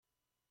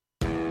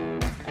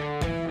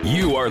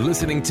You are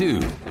listening to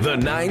The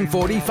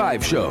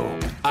 945 Show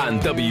on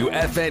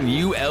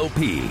WFNULP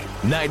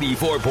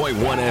 94.1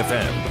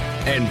 FM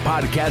and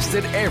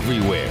podcasted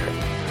everywhere.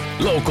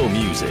 Local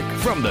music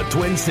from the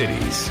Twin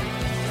Cities.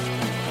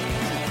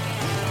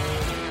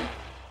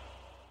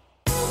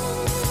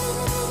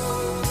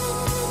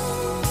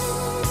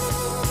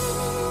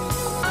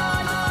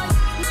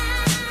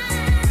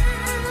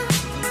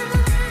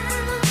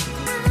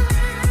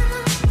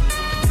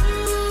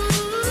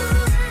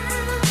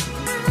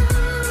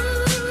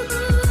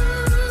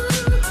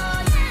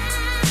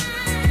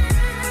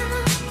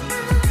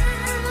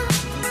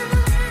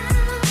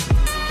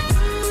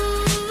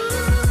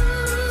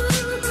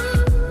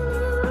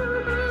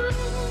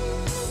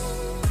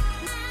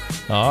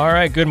 All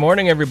right, good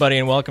morning, everybody,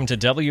 and welcome to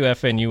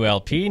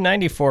WFNULP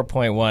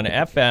 94.1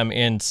 FM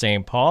in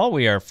St. Paul.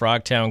 We are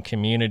Frogtown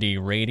Community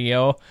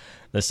Radio.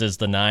 This is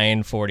the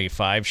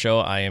 945 Show.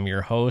 I am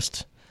your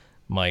host,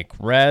 Mike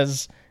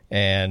Rez,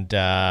 and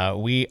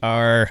we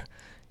are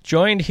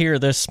joined here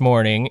this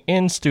morning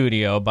in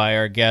studio by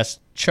our guest,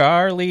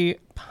 Charlie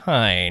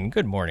Pine.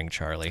 Good morning,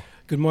 Charlie.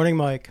 Good morning,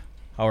 Mike.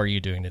 How are you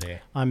doing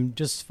today? I'm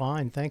just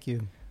fine, thank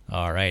you.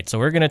 All right, so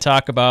we're going to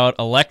talk about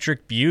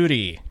Electric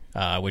Beauty,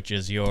 which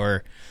is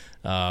your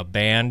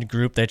band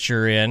group that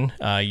you're in.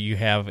 You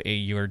have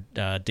your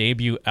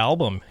debut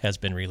album has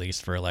been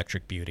released for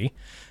Electric Beauty,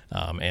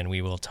 and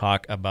we will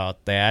talk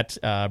about that.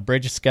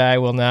 Bridget Sky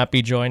will not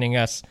be joining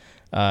us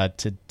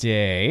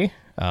today,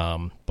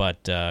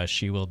 but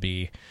she will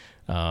be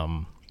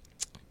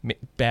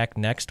back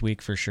next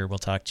week for sure. We'll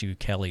talk to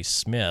Kelly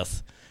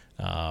Smith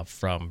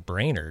from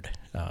Brainerd,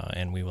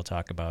 and we will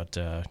talk about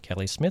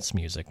Kelly Smith's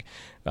music.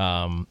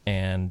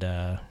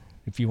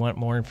 If you want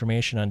more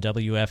information on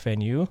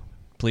WFNU,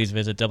 please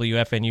visit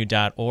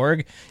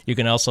WFNU.org. You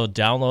can also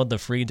download the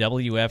free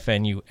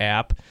WFNU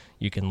app.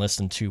 You can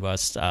listen to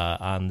us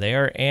on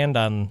there and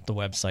on the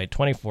website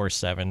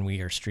 24/7. We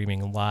are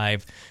streaming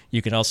live.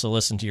 You can also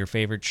listen to your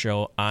favorite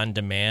show on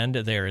demand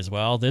there as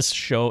well, this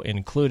show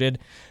included.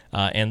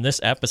 And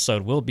this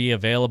episode will be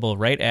available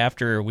right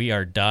after we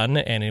are done,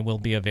 and it will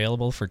be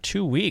available for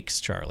 2 weeks,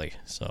 Charlie.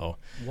 So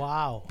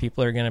wow,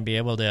 people are going to be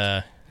able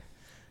to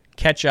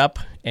catch up,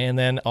 and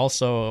then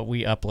also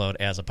we upload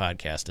as a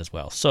podcast as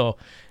well. So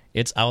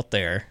it's out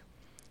there,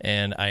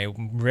 and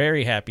I'm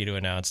very happy to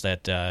announce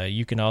that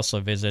you can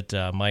also visit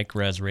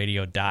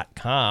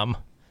MikeRezRadio.com.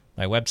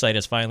 My website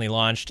is finally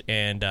launched,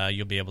 and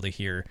you'll be able to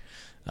hear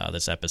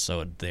this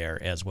episode there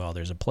as well.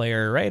 There's a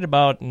player right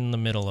about in the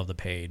middle of the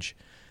page.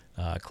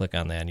 Click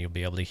on that, and you'll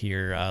be able to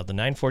hear the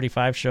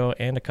 945 Show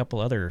and a couple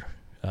other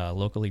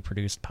locally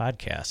produced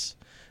podcasts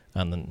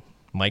on the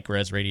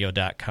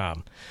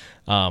MikeRezRadio.com.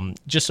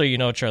 Just so you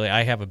know, Charlie,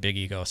 I have a big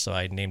ego, so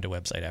I named a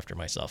website after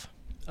myself.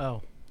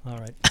 Oh, all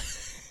right.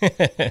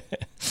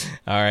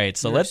 All right,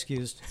 so You're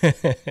excused.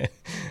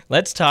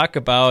 Let's talk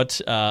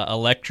about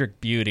Electric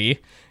Beauty.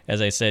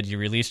 As I said, you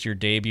released your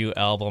debut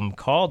album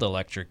called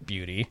Electric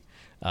Beauty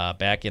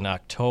back in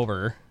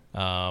October.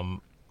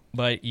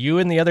 But you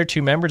and the other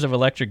two members of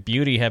Electric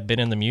Beauty have been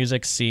in the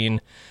music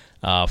scene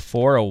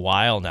for a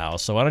while now.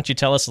 So why don't you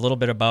tell us a little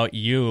bit about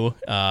you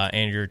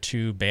and your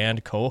two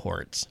band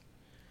cohorts?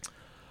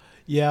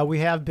 Yeah, we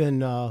have been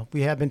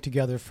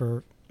together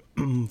for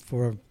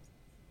for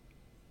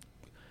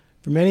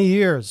many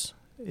years.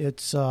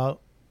 It's the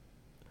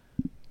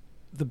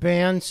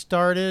band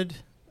started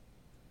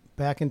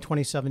back in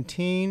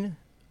 2017,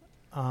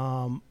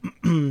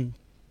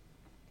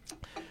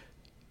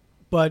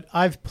 but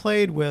I've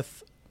played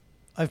with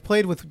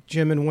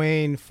Jim and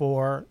Wayne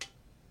for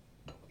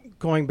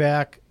going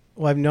back.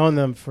 Well, I've known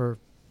them for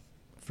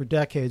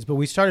decades, but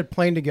we started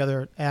playing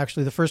together.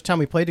 Actually, the first time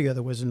we played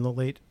together was in the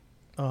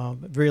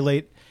very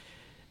late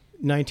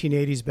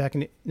 1980s. Back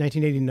in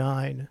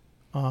 1989,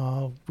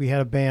 we had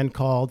a band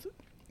called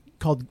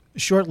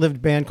short-lived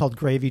band called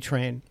Gravy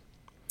Train,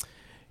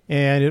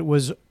 and it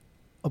was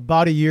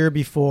about a year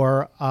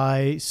before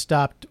I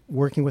stopped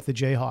working with the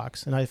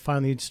Jayhawks, and I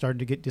finally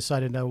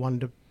decided I wanted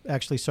to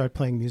actually start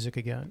playing music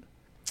again.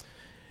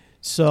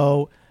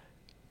 So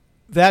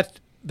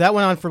that went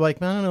on for I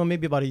don't know,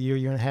 maybe about a year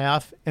and a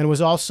half. And it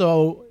was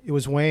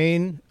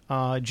Wayne,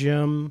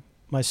 Jim,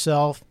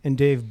 myself, and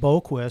Dave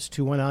Boquist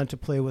who went on to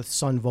play with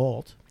Sun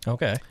Volt.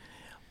 Okay.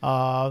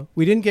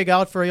 We didn't gig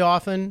out very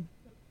often,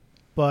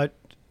 but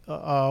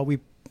it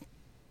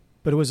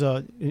was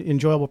an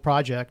enjoyable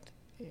project.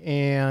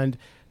 And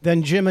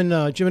then Jim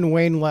and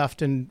Wayne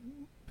left and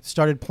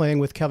started playing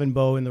with Kevin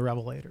Bowe in the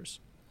Revelators.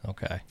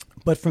 Okay.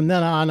 But from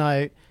then on,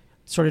 I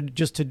started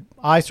just to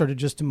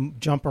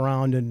jump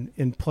around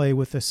and play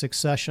with a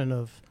succession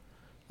of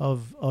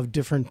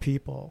different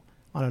people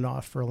on and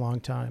off for a long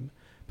time.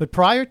 But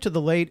prior to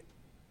the late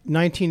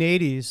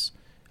 1980s,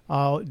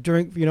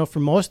 for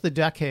most of the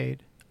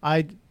decade,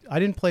 I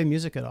didn't play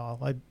music at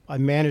all. I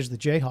managed the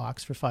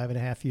Jayhawks for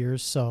 5.5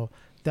 years, so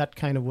that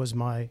kind of was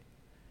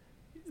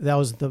that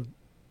was the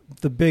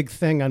big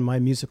thing on my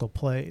musical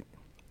plate.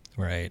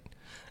 Right.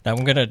 Now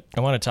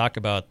I want to talk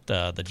about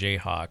the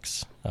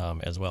Jayhawks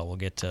as well. We'll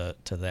get to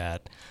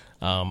that.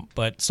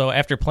 But so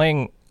after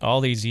playing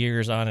all these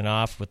years on and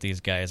off with these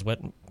guys, what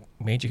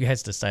made you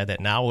guys decide that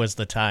now was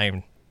the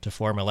time to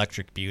form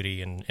Electric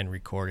Beauty and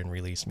record and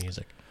release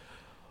music?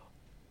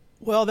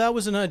 Well, that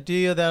was an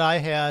idea that I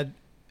had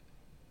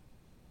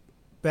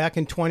back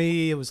in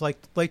it was like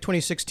late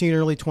 2016,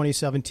 early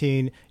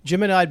 2017.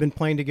 Jim and I had been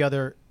playing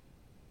together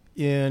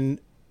in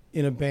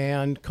a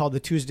band called the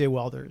Tuesday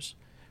Welders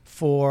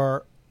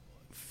for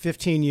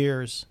 15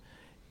 years.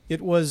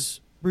 It was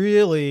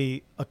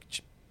really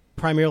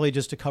primarily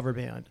just a cover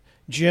band.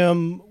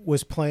 Jim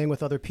was playing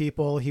with other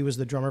people. He was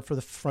the drummer for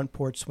the Front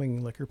Porch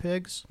Swinging Liquor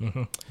Pigs.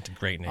 Mm-hmm. It's a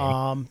great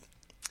name.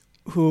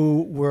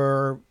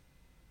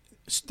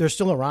 They're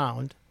still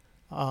around,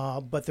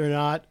 but they're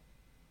not.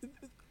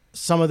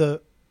 Some of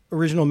the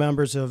original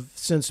members have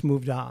since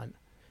moved on.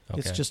 Okay.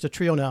 It's just a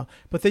trio now.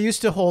 But they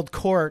used to hold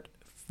court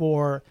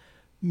for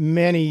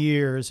many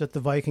years at the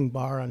Viking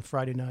Bar on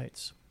Friday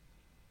nights.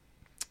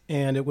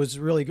 And it was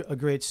really a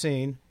great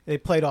scene. They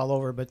played all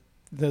over, but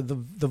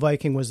the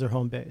Viking was their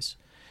home base.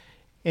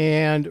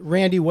 And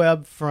Randy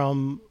Webb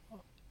from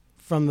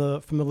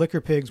the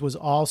Liquor Pigs was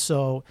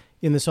also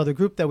in this other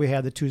group that we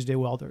had, the Tuesday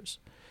Welders.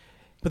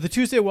 But the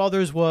Tuesday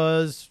Welders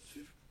was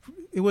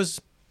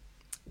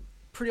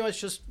pretty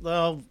much just,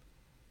 well,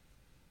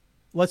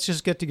 let's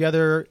just get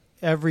together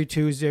every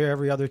Tuesday,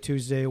 every other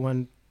Tuesday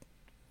when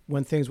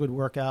things would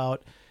work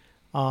out,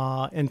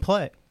 and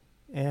play.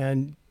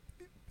 And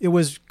it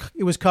was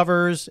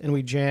covers, and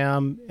we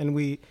jam, and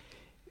we,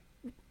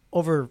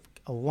 over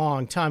a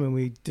long time, and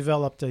we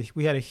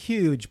had a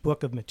huge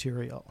book of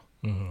material,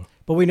 mm-hmm.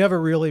 but we never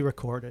really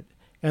recorded,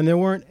 and there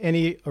weren't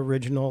any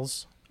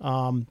originals.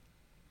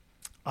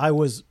 I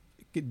was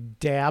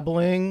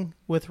dabbling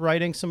with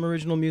writing some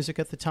original music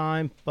at the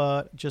time,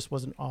 but just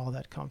wasn't all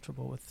that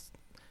comfortable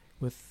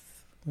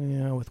with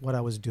what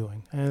I was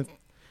doing, and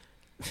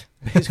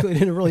basically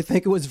didn't really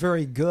think it was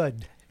very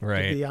good,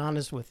 right, to be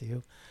honest with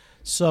you.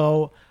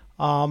 So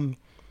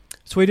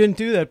we didn't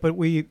do that, but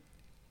we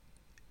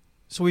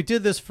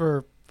did this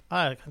for,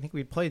 I think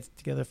we played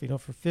together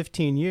for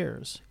 15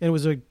 years. And it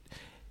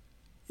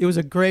was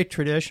a great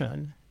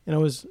tradition, and it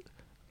was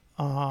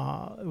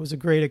a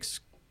great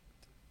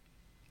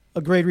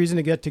reason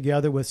to get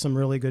together with some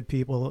really good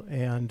people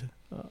and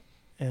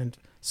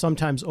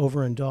sometimes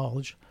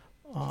overindulge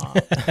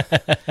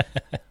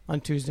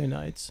on Tuesday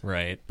nights.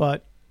 Right.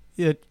 But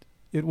it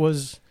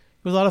was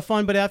a lot of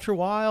fun, but after a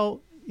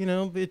while,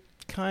 it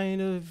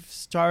kind of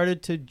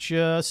started to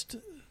just,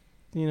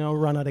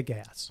 run out of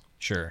gas.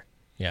 Sure.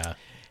 Yeah.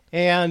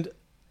 And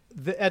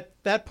at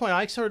that point,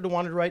 I started to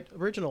want to write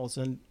originals,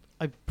 and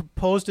I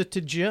proposed it to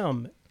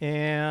Jim,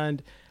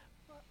 and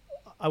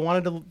I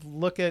wanted to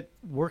look at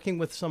working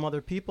with some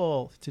other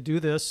people to do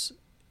this,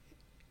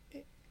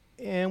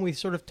 and we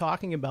sort of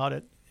talking about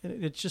it.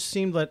 And it just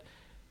seemed that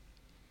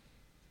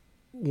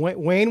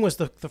Wayne was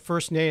the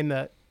first name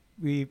that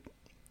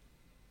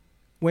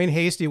Wayne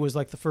Hasty was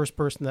like the first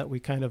person that we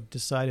kind of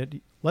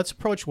decided, let's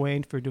approach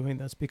Wayne for doing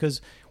this,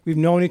 because we've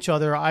known each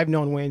other. I've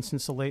known Wayne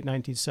since the late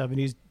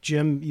 1970s.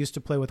 Jim used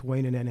to play with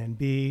Wayne in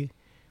NNB,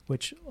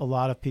 which a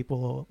lot of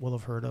people will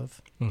have heard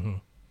of. Mm-hmm.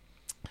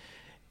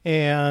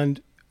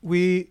 And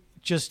we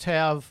just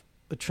have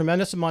a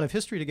tremendous amount of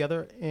history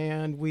together,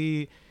 and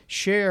we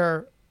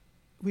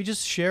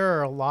just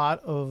share a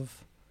lot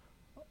of,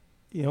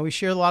 we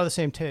share a lot of the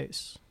same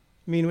tastes.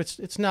 I mean,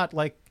 it's not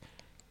like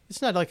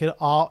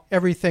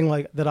everything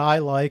like that I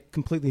like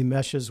completely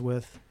meshes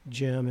with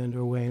Jim and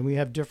or Wayne. We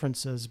have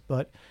differences,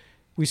 but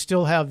we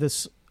still have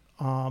this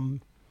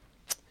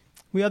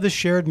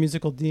shared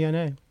musical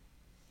DNA.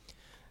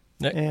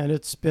 And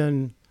it's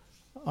been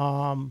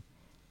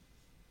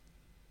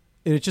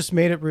it just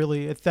made it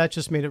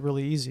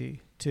really easy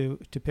to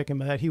pick him,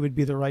 that he would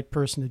be the right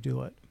person to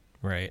do it.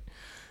 Right.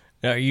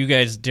 Now, are you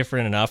guys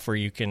different enough where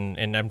you can,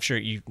 and I'm sure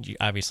you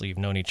obviously you've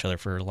known each other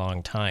for a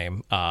long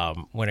time,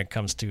 when it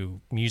comes to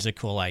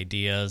musical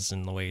ideas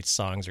and the way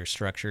songs are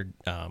structured,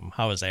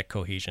 how is that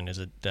cohesion? Is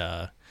it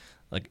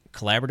like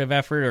collaborative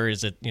effort, or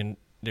is it,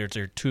 there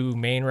two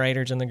main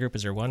writers in the group?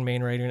 Is there one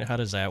main writer? How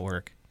does that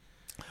work?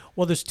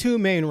 Well, there's two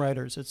main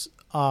writers.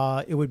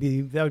 That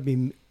would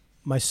be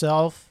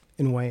myself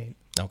and Wayne.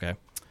 Okay.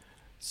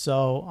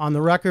 So on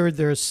the record,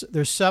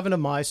 there's 7 of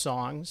my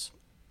songs,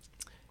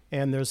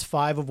 and there's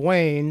 5 of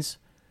Wayne's,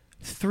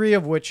 3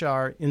 of which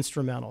are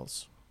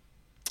instrumentals.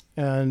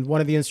 And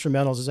one of the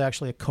instrumentals is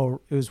actually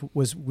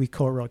we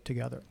co-wrote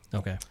together.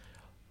 Okay.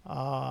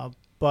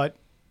 But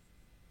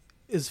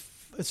as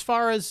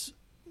far as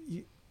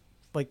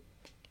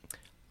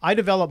I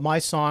develop my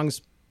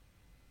songs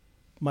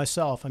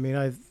myself. I mean,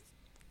 I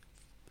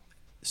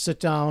sit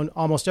down,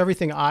 almost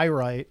everything I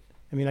write.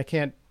 I mean, I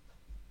can't,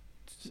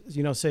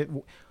 say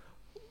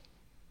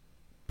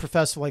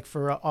profess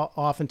for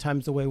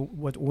oftentimes the way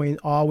what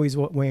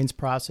Wayne's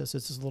process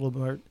is a little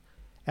more,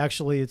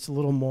 actually it's a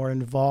little more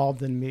involved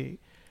than me.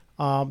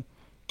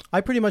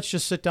 I pretty much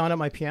just sit down at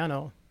my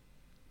piano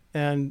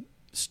and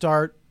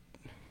start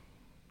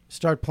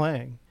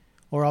playing,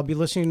 or I'll be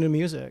listening to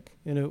music,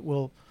 and it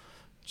would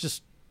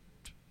just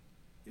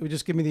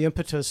give me the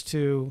impetus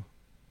to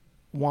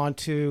want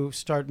to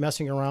start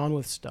messing around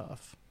with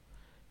stuff.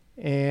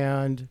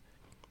 And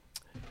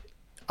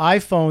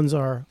iPhones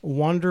are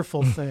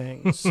wonderful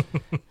things.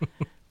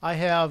 I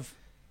have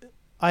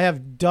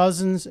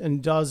dozens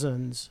and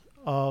dozens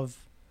of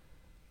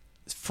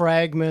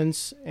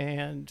fragments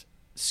and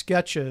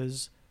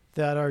sketches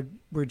that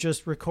were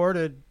just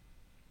recorded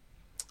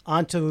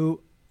onto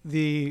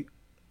the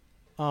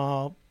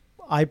the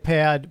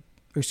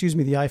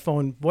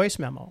iPhone voice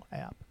memo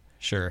app.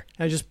 Sure.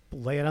 And I just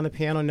lay it on the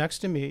piano next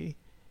to me,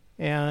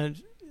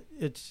 and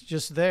it's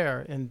just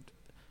there. And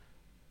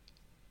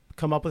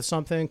come up with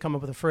something, come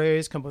up with a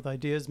phrase, come up with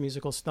ideas,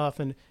 musical stuff.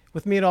 And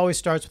with me, it always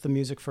starts with the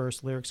music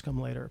first. Lyrics come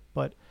later.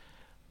 But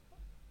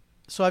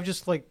so I've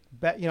just I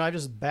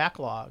just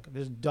backlog.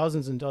 There's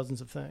dozens and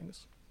dozens of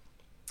things.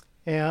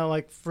 And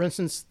like, for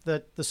instance,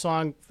 the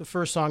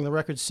first song, the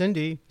record,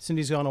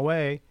 Cindy's Gone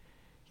Away,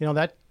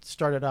 that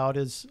started out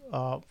as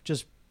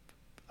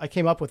I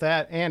came up with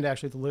that and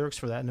actually the lyrics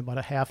for that in about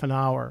a half an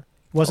hour.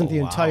 It wasn't the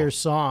entire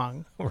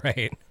song. Right.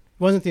 It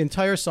wasn't the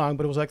entire song,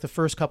 but it was like the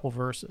first couple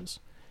verses.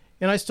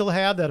 And I still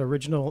have that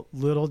original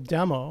little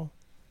demo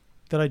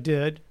that I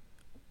did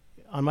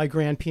on my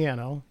grand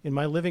piano in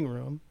my living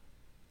room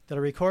that I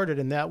recorded,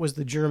 and that was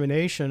the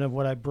germination of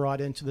what I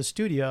brought into the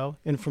studio.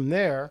 And from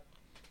there,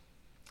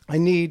 I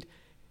need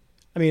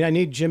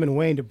Jim and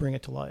Wayne to bring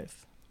it to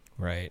life.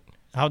 Right.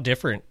 How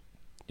different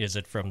is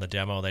it from the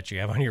demo that you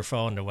have on your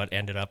phone to what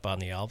ended up on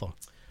the album?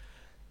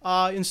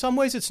 In some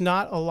ways, it's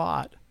not a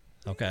lot.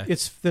 Okay.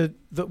 It's the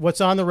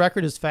what's on the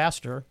record is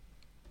faster.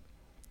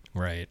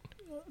 Right.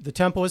 The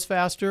tempo is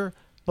faster,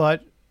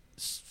 but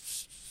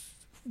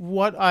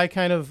what I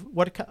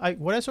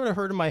sort of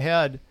heard in my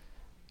head,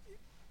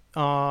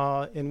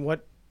 and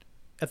what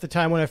at the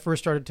time when I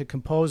first started to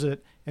compose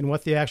it, and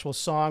what the actual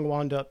song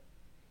wound up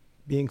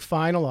being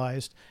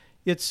finalized,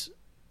 it's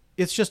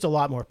just a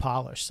lot more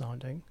polished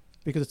sounding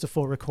because it's a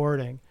full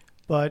recording.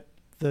 But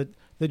the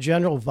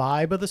general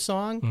vibe of the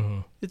song, mm-hmm.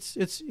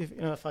 it's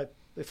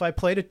if I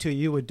played it to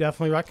you, you would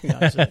definitely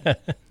recognize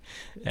it.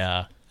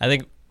 Yeah, I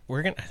think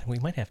we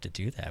might have to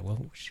do that.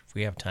 Well, if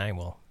we have time,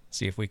 we'll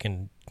see if we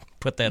can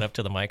put that up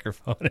to the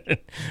microphone and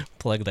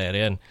plug that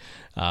in.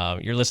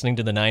 You're listening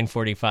to the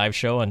 945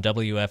 show on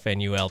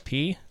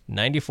WFNULP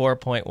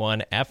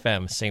 94.1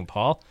 FM St.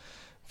 Paul,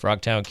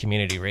 Frogtown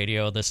Community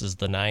Radio. This is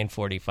the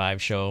 945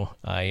 show.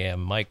 I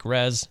am Mike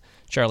Rez.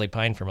 Charlie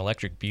Pine from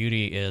Electric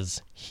Beauty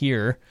is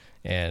here,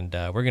 and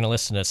we're going to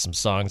listen to some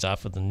songs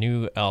off of the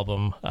new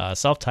album,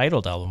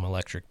 self-titled album,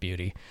 Electric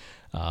Beauty.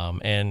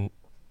 And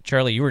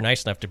Charlie, you were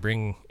nice enough to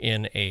bring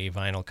in a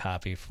vinyl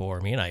copy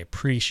for me, and I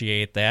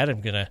appreciate that.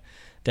 I'm going to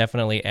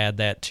definitely add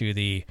that to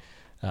the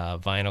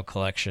vinyl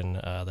collection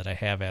that I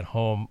have at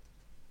home.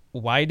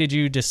 Why did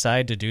you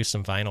decide to do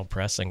some vinyl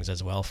pressings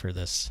as well for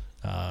this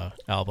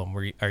album?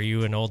 Are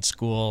you an old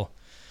school?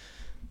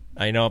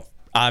 I know,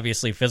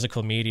 obviously,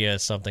 physical media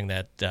is something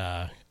that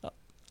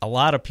a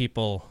lot of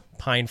people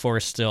pine for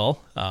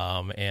still,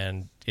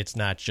 and it's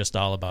not just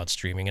all about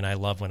streaming. And I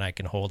love when I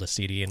can hold a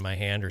CD in my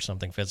hand or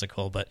something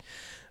physical, but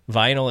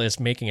vinyl is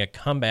making a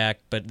comeback,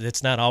 but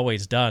it's not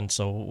always done.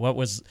 So what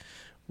was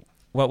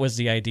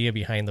the idea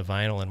behind the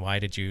vinyl, and why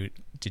did you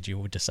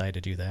decide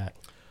to do that?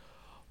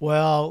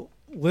 Well,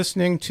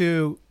 listening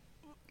to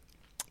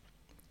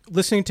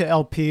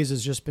LPs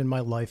has just been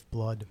my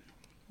lifeblood.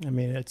 I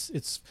mean,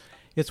 it's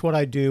what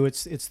I do.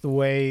 It's the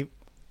way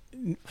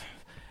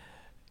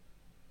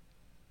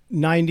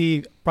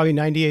probably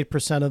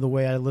 98% of the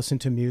way I listen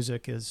to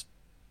music is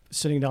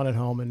sitting down at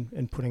home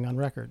and putting on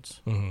records.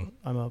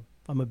 Mm-hmm.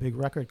 I'm a big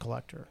record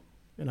collector,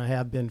 and I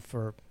have been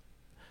for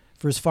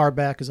as far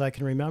back as I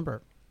can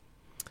remember.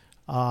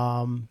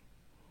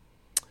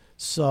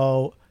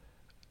 So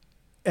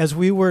as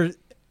we were,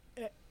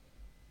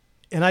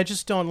 and I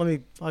just don't,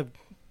 I'm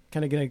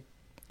kind of going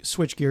to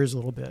switch gears a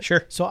little bit.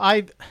 Sure. So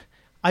I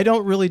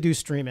don't really do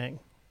streaming,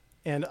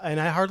 and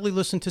I hardly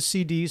listen to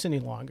CDs any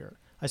longer.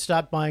 I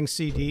stopped buying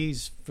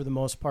CDs for the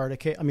most part.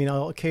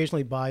 I'll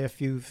occasionally buy a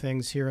few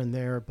things here and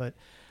there, but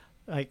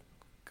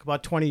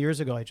about 20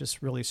 years ago, I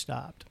just really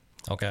stopped.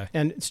 Okay.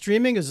 And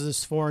streaming is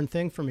this foreign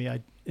thing for me.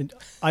 I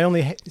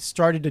only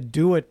started to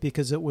do it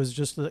because it was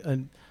just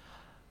it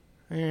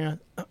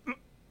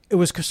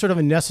was sort of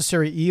a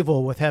necessary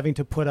evil with having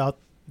to put out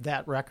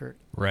that record.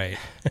 Right.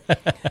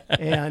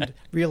 And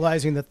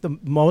realizing that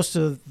most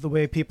of the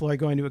way people are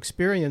going to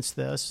experience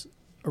this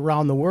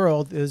around the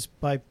world is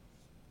by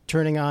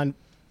turning on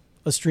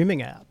a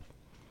streaming app.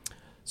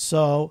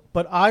 So,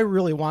 but I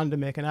really wanted to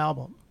make an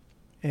album.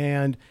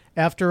 And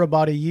after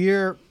about a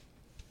year,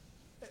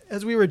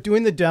 as we were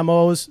doing the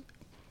demos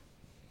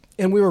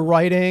and we were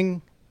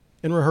writing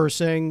and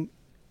rehearsing,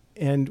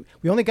 and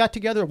we only got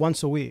together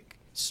once a week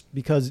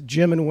because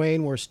Jim and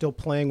Wayne were still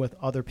playing with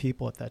other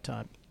people at that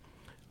time,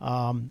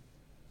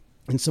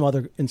 in some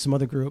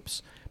other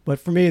groups. But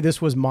for me,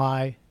 this was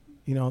my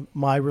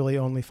really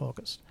only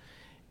focus.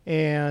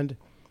 And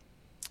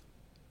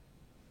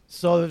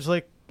so it was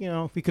like,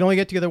 we could only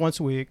get together once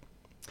a week.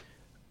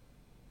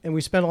 And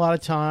we spent a lot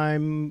of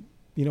time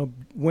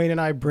Wayne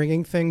and I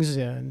bringing things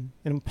in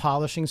and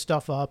polishing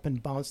stuff up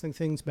and bouncing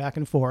things back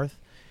and forth,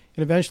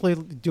 and eventually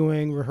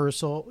doing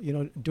rehearsal,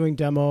 doing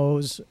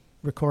demos,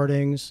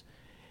 recordings.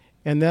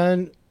 And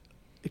then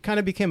it kind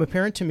of became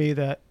apparent to me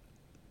that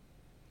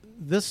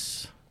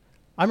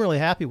I'm really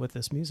happy with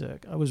this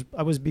music. I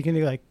was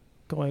beginning like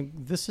going,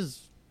 this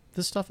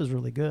stuff is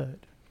really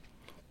good.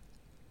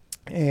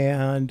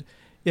 And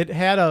it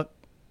had a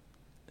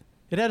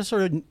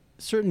sort of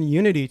certain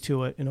unity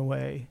to it in a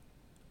way,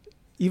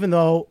 even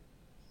though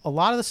a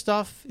lot of the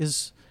stuff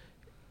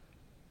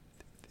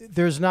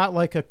there's not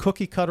like a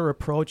cookie cutter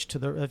approach to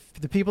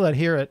the people that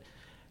hear it.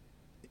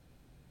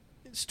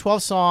 It's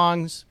 12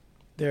 songs.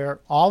 They're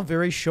all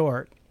very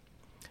short,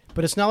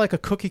 but it's not like a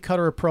cookie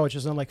cutter approach.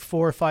 It's not like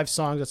 4 or 5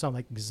 songs that sound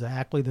like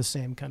exactly the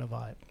same kind of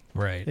vibe.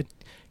 Right. It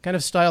kind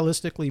of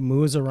stylistically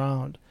moves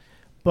around,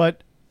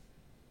 but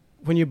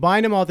when you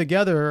bind them all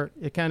together,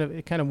 it kind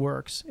of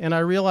works. And I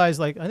realized,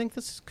 like, I think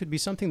this could be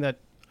something that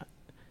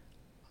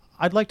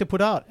I'd like to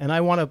put out, and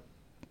I want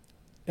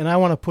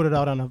to put it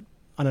out on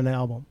an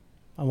album.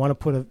 I want to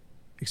put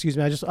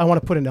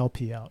an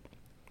LP out.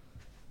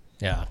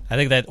 Yeah, I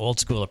think that old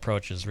school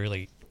approach is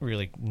really,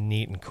 really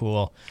neat and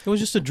cool. It was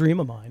just a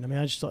dream of mine. I mean,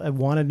 I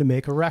wanted to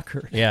make a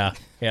record. Yeah.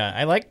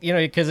 I like,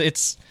 because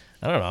it's,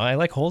 I don't know, I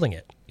like holding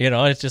it.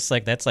 It's just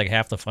like, that's like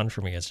half the fun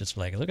for me. It's just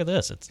like, look at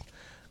this. It's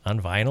on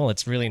vinyl.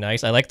 It's really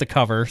nice. I like the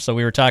cover. So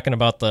we were talking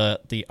about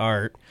the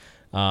art.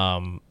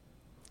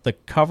 The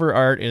cover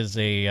art is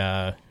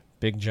a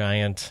big,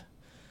 giant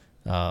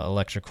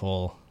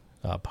electrical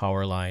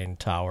power line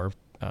tower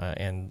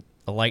and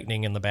a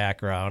lightning in the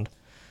background.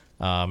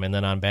 And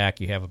then on back,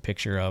 you have a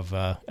picture of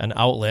an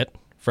outlet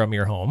from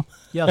your home.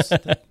 Yes,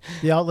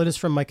 the outlet is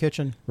from my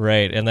kitchen.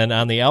 Right. And then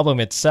on the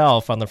album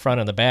itself, on the front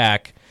and the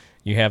back,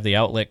 you have the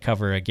outlet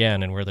cover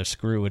again, and where the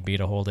screw would be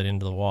to hold it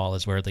into the wall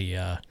is where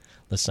the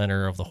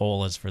center of the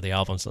hole is for the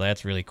album. So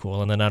that's really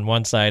cool. And then on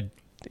one side,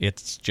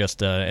 it's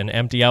just an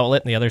empty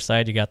outlet, and the other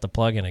side, you got the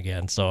plug-in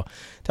again. So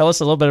tell us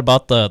a little bit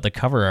about the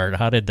cover art.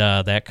 How did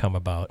that come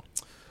about?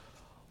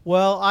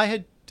 Well,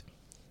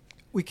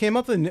 we came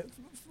up with,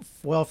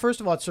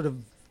 first of all, it sort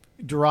of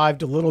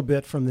derived a little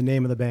bit from the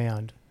name of the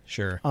band.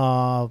 Sure.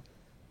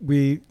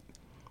 We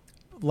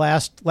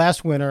last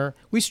winter,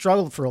 we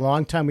struggled for a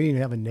long time. We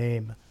didn't have a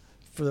name.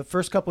 For the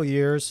first couple of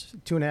years,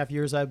 2.5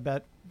 years, I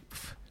bet,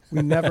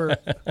 we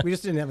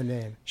just didn't have a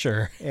name.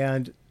 Sure.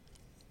 And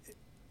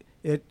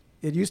it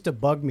used to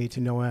bug me to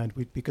no end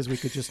because we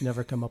could just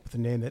never come up with a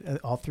name that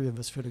all three of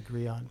us would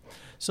agree on.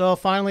 So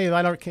finally,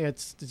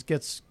 it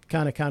gets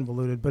kind of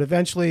convoluted, but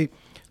eventually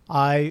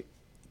I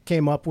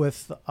came up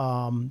with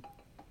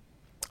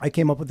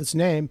this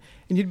name,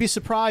 and you'd be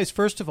surprised.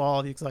 First of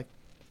all, it's like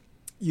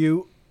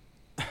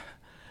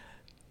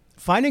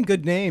finding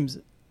good names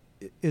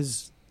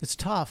it's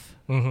tough.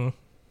 Mm-hmm.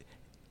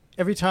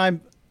 Every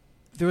time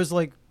there was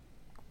like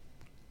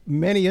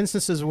many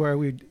instances where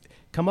we'd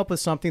come up with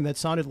something that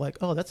sounded like,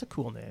 oh, that's a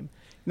cool name,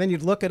 and then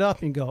you'd look it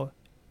up and go,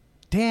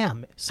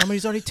 damn,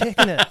 somebody's already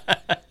taken it.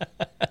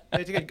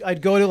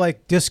 I'd go to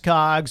like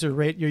Discogs or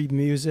Rate Your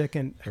Music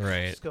and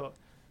just go,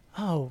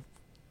 oh,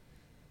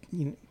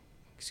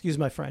 excuse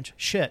my French,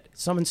 shit,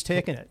 someone's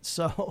taken it.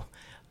 So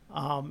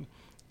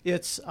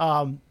it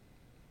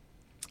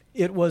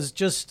was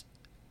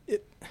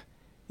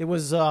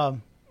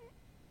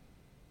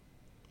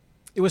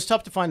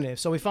tough to find a name.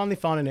 So we finally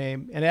found a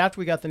name, and after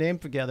we got the name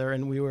together,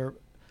 and we were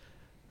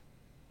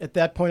at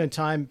that point in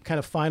time kind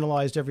of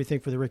finalized everything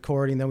for the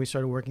recording, then we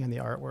started working on the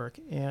artwork.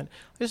 And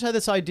I just had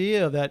this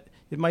idea that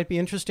it might be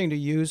interesting to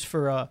use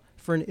for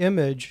an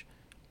image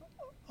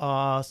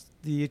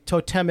the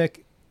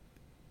totemic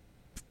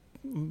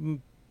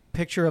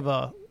picture of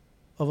a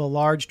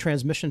large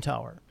transmission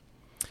tower.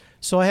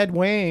 So I had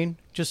Wayne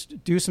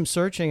just do some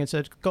searching and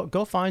said,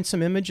 go find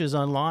some images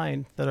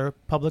online that are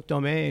public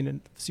domain and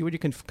see what you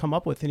can come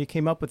up with. And he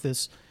came up with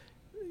this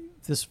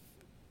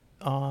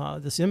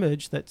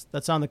image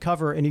that's on the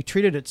cover, and he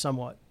treated it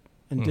somewhat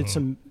and did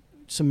some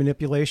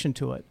manipulation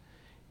to it.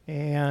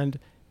 And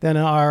then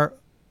our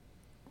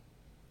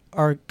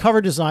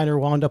cover designer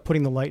wound up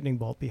putting the lightning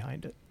bolt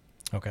behind it.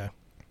 Okay.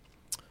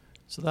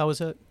 So that was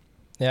it.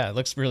 Yeah, it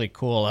looks really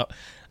cool.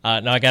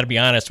 Now, I got to be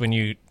honest, when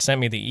you sent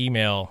me the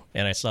email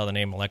and I saw the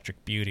name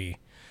Electric Beauty,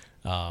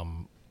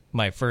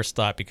 my first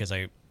thought, because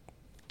I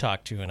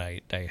talk to and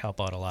I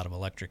help out a lot of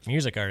electric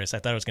music artists, I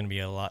thought it was going to be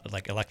a lot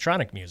like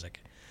electronic music.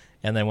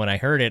 And then when I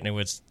heard it and it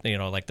was,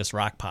 like this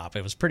rock pop,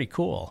 it was pretty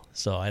cool.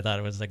 So I thought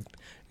it was like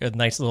a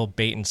nice little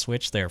bait and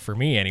switch there for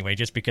me anyway,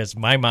 just because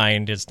my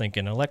mind is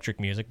thinking electric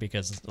music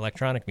because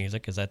electronic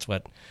music, because that's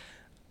what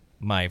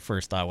my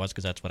first thought was,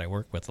 because that's what I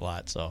work with a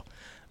lot. So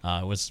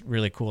it was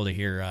really cool to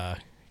hear,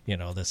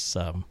 this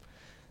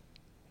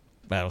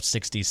about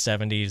 60s,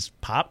 70s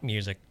pop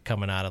music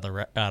coming out of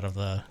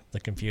the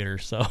computer.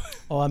 So,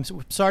 I'm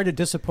sorry to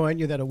disappoint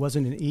you that it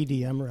wasn't an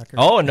EDM record.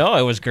 Oh no,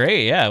 it was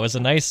great. Yeah, it was a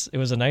nice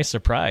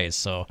surprise.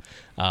 So,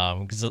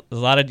 because a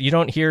lot of, you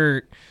don't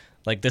hear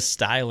like this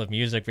style of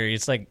music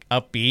it's like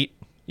upbeat,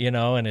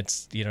 and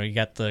it's, you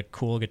got the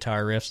cool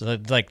guitar riffs,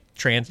 like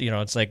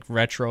it's like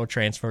retro,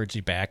 transports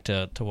you back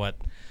to what,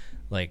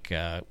 like,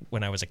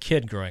 when I was a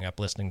kid growing up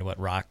listening to what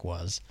rock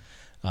was,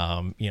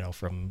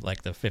 from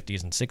like the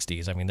 50s and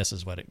 60s. I mean, this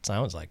is what it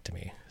sounds like to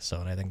me.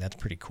 So, and I think that's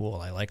pretty cool.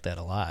 I like that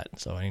a lot.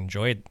 So I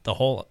enjoyed the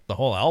whole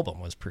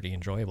album was pretty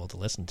enjoyable to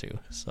listen to.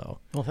 So,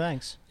 well,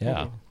 thanks. Yeah.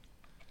 Thank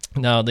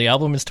you. Now the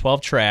album is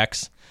 12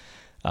 tracks.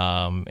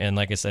 And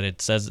like I said,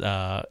 it says,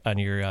 on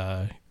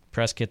your,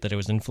 press kit that it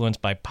was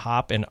influenced by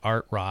pop and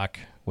art rock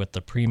with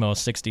the primo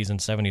 60s and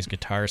 70s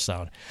guitar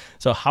sound.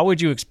 So how would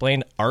you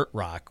explain art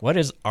rock? What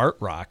is art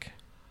rock?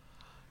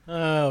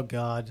 Oh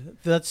God,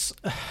 that's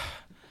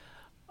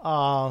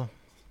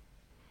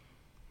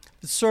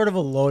it's sort of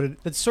a loaded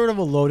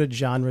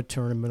genre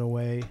term in a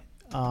way.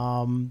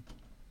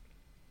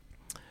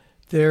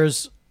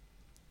 It's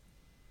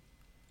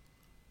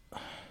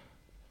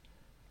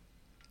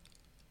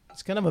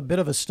kind of a bit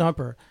of a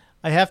stumper.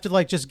 I have to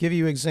just give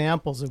you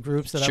examples of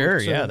groups that I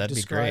would that'd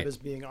describe be great. as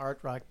being art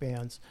rock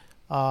bands.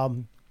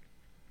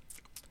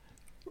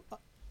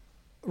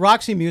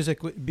 Roxy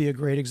Music would be a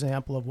great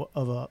example of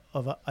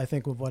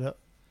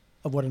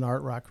what an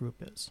art rock group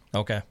is.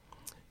 Okay.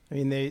 I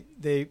mean,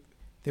 they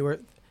were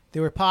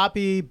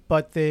poppy,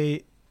 but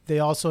they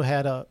also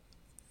had a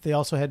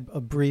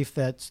brief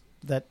that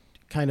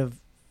kind of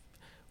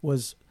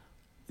was,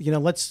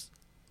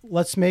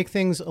 let's make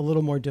things a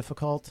little more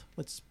difficult.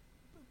 Let's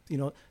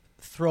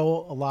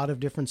throw a lot of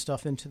different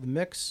stuff into the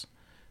mix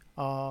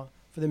for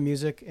the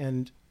music,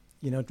 and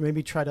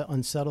maybe try to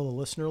unsettle the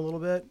listener a little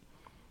bit.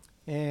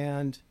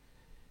 And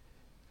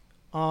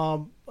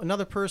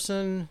another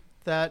person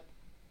that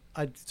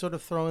I'd sort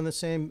of throw in the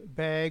same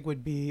bag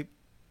would be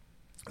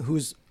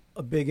who's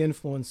a big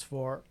influence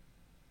on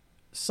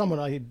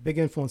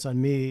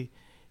me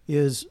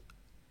is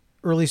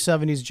early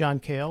 70s John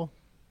Cale.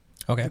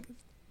 Okay.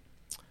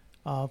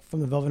 From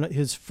the Velvet,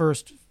 his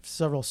first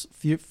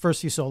few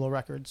solo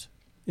records,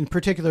 in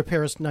particular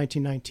Paris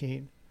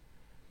 1919.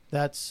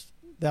 That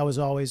was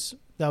always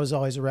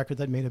a record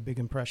that made a big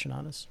impression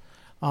on us.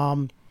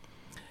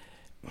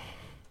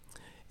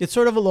 It's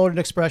sort of a loaded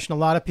expression. A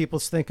lot of people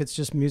think it's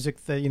just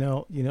music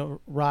that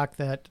rock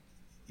that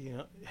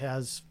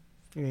has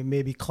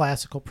maybe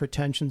classical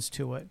pretensions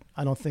to it.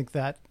 I don't think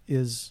that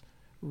is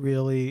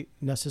really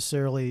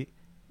necessarily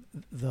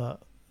the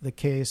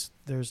case.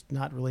 There's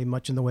not really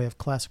much in the way of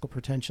classical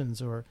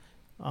pretensions or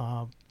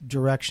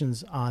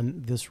directions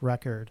on this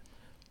record,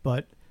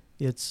 but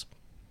it's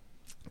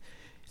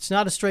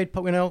not a straight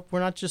pop. We're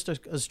not just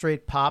a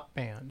straight pop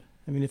band.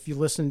 I mean, if you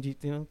listen,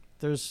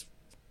 there's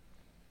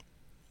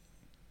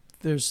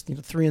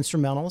three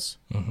instrumentals,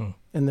 mm-hmm.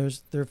 and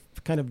they're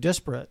kind of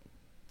disparate.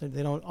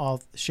 They don't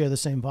all share the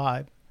same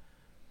vibe,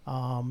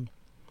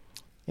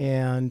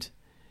 and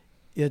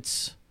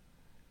it's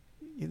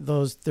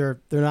they're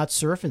not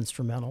surf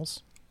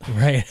instrumentals,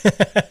 right?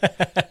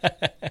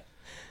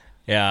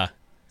 Yeah.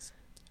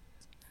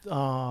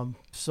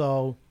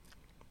 So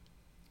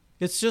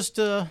it's just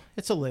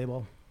it's a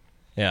label.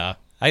 Yeah,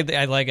 I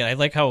like it. I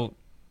like how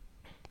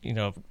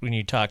when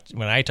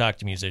I talk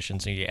to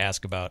musicians and you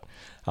ask about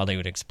how they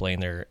would explain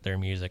their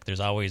music, there's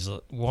always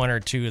one or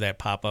two that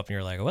pop up and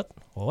you're like,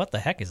 what the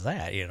heck is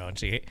that? And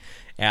so you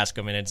ask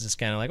them and it's just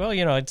kind of like, well,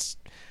 it's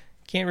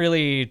can't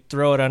really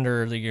throw it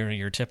under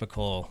your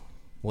typical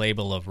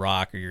label of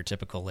rock or your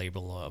typical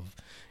label of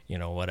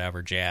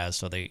whatever jazz.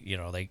 So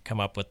they come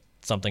up with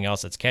something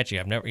else that's catchy.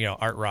 I've never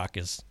art rock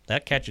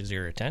that catches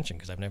your attention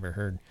because I've never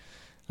heard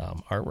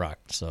art rock.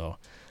 So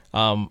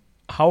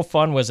how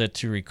fun was it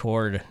to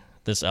record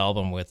this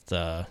album with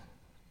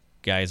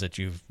guys that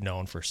you've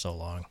known for so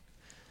long?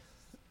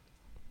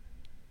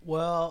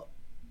 Well,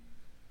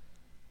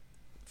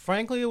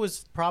 frankly, it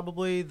was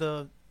probably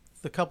the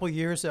couple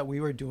years that we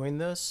were doing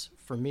this,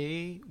 for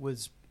me,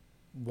 was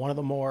one of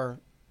the more,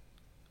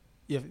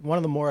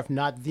 if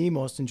not the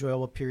most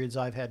enjoyable periods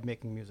I've had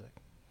making music.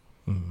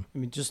 Mm-hmm. I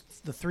mean,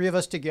 just the three of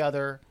us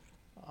together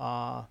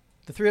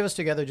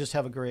just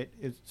have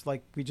it's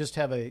like we just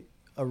have a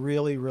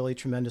really, really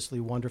tremendously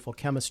wonderful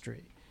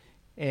chemistry.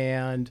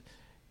 And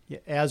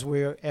as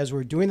we're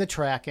doing the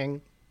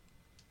tracking,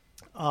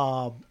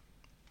 and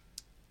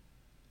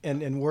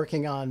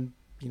working on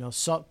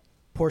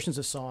portions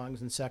of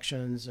songs and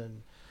sections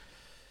and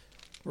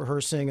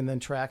rehearsing and then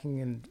tracking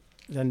and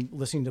then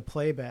listening to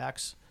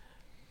playbacks,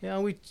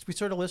 we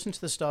sort of listen to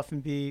the stuff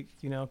and be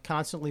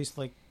constantly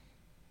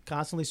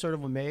sort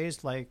of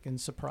amazed, and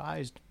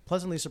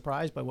pleasantly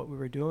surprised by what we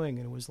were doing,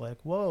 and it was like,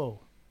 whoa,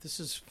 this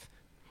is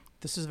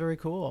very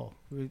cool.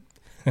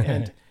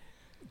 And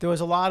there's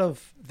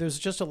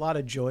just a lot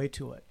of joy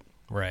to it.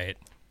 Right.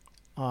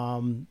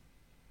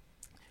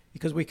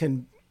 Because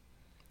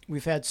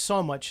we've had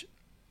so much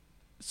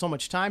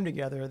time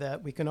together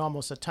that we can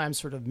almost at times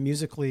sort of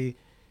musically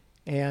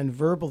and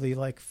verbally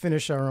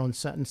finish our own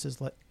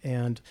sentences.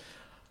 And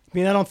I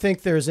mean, I don't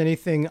think there's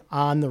anything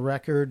on the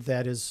record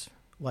that is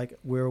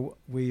where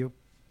you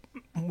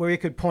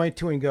could point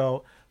to and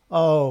go,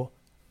 oh,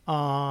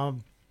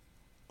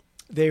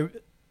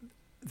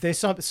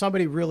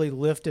 somebody really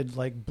lifted,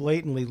 like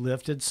blatantly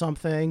lifted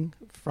something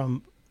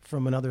from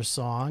another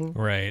song.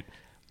 Right.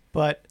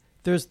 But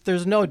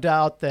there's no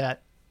doubt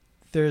that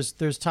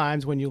there's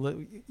times when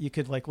you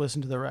could like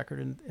listen to the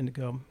record and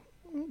go,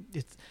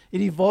 it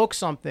evokes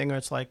something, or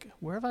it's like,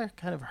 where have I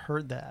kind of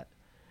heard that?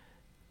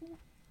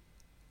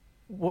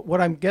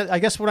 I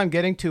guess what I'm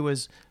getting to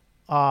is,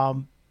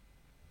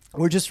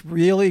 we're just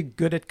really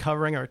good at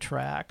covering our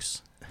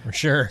tracks. For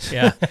sure.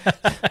 Yeah.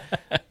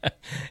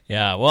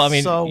 Yeah. Well, I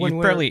mean, So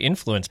you're probably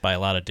influenced by a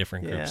lot of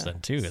different groups then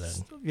too. Then.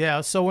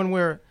 Yeah. So when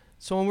we're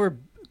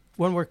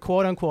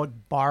quote unquote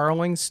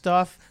borrowing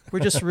stuff, we're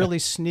just really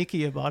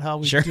sneaky about how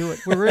we do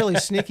it. We're really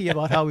sneaky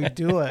about how we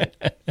do it.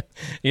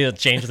 You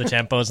change the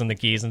tempos and the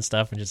keys and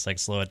stuff, and just like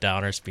slow it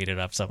down or speed it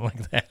up, something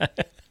like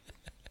that.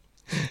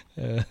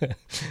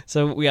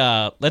 So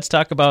let's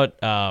talk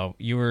about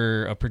you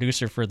were a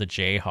producer for the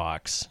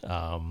Jayhawks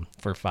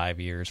for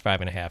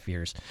 5.5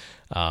 years.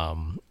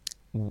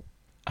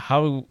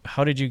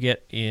 How did you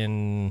get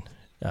into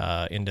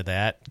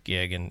that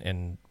gig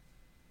and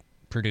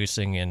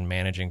producing and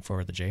managing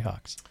for the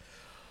Jayhawks?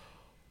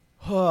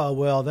 Oh,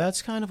 well,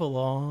 that's kind of a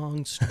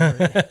long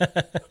story.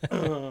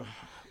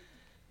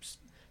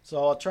 So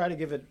I'll try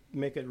to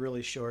make it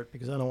really short,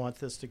 because I don't want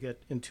this to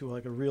get into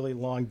like a really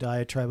long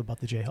diatribe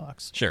about the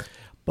Jayhawks. Sure.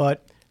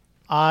 But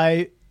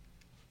I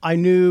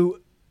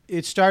knew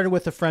it started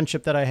with a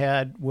friendship that I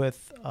had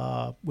with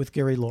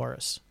Gary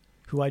Loris,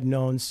 who I'd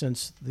known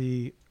since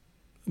the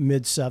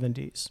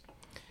mid-'70s,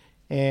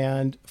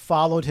 and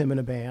followed him in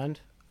a band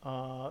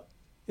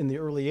in the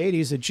early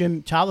 80s that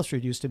Jim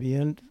Talistrid used to be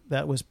in.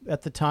 That was,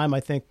 at the time,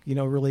 I think,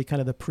 really kind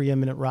of the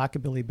preeminent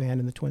rockabilly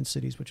band in the Twin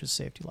Cities, which is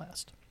Safety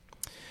Last.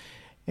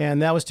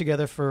 And that was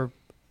together for,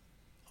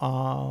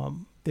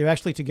 they were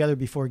actually together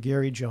before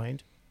Gary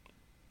joined,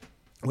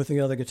 with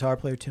the other guitar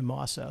player, Tim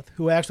Mosseth,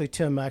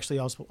 Tim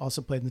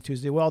also played in the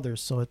Tuesday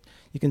Welders. So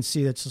you can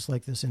see it's just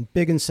like this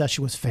big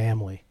incestuous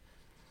family.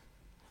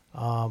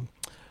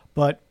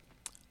 But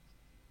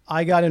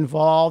I got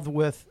involved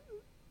with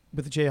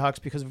the Jayhawks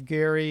because of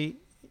Gary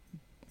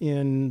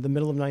in the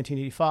middle of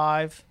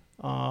 1985.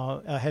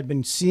 I had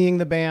been seeing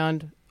the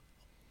band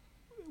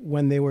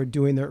when they were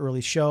doing their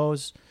early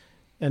shows,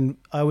 and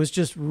I was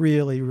just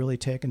really, really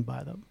taken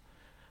by them.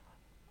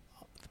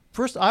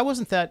 First, I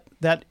wasn't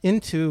that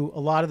into a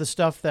lot of the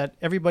stuff that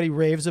everybody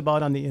raves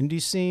about on the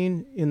indie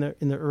scene in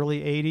the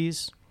early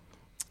 80s.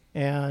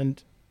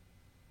 And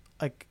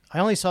I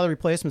only saw the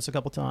Replacements a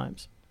couple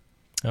times.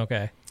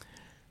 Okay.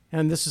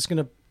 And this is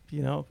going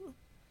to,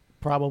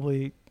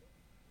 probably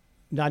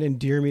not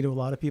endear me to a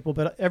lot of people,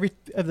 but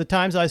at the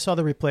times I saw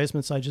the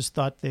Replacements, I just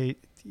thought they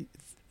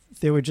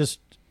were just,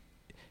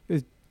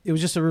 it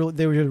was just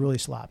they were really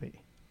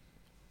sloppy.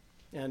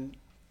 And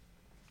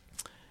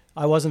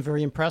I wasn't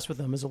very impressed with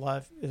them as a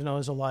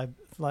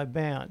live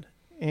band.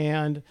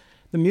 And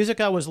the music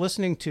I was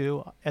listening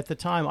to at the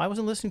time, I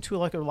wasn't listening to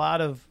like a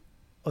lot of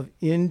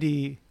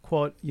indie,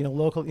 quote,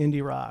 local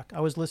indie rock.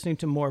 I was listening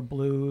to more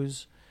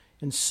blues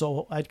and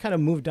soul. I'd kind of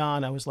moved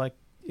on. I was like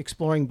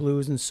exploring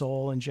blues and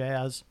soul and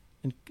jazz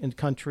and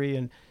country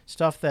and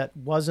stuff that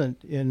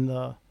wasn't in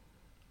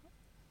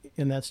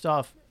that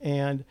stuff.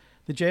 And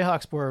the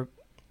Jayhawks were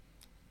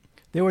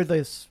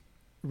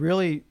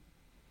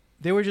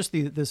just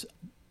this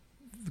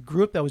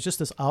group that was just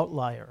this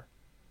outlier.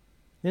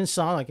 It didn't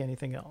sound like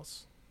anything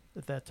else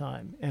at that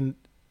time. And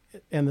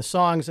the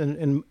songs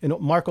and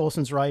Mark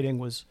Olson's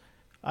writing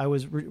I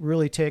was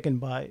really taken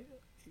by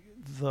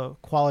the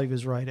quality of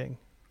his writing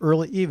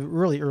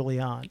really early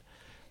on.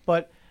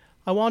 But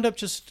I wound up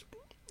just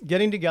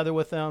getting together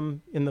with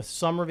them in the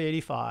summer of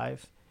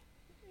 85,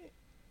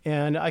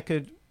 and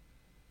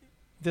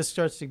this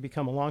starts to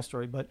become a long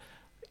story, but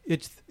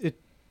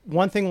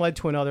one thing led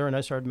to another, and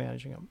I started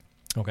managing them.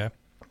 Okay.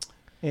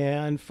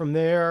 And from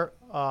there,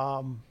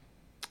 about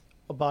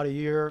a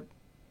year,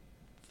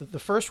 the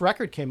first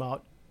record came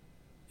out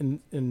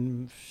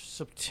in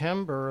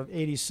September of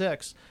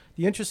 86.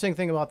 The interesting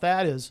thing about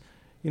that is,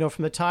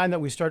 from the time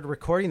that we started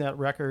recording that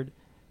record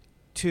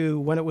to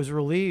when it was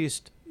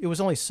released, it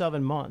was only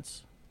 7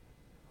 months.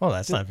 Oh,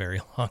 that's not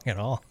very long at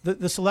all.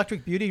 This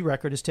Electric Beauty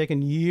record has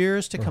taken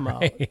years to come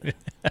out.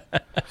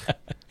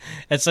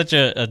 It's such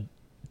a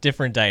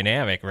different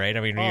dynamic, right?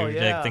 I mean,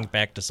 yeah. Think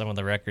back to some of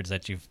the records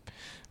that you've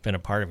been a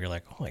part of. You're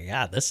like, oh my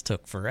God, this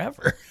took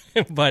forever.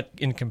 But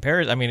in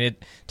comparison, I mean,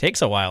 it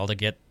takes a while to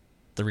get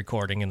the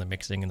recording and the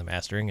mixing and the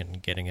mastering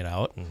and getting it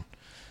out and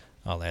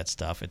all that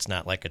stuff. It's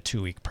not like a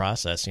 2-week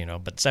process,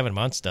 but 7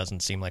 months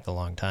doesn't seem like a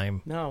long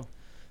time. No.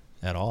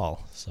 At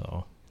all.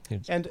 So.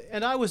 And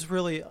I was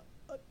really,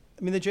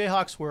 the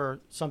Jayhawks were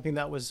something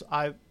that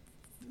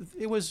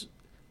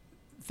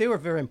they were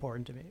very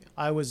important to me.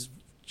 I was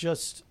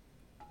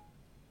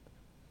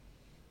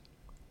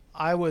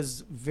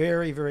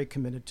very, very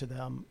committed to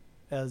them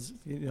as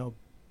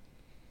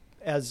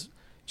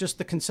just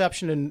the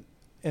conception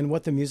and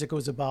what the music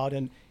was about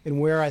and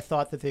where I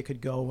thought that they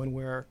could go and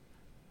where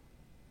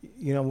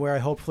I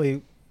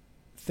hopefully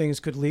things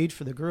could lead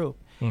for the group.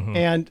 Mm-hmm.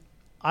 And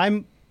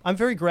I'm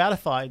very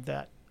gratified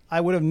that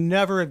I would have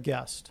never have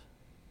guessed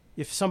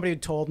if somebody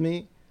had told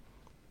me,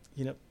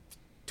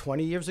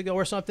 20 years ago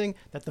or something,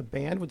 that the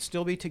band would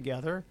still be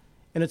together,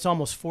 and it's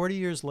almost 40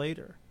 years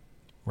later.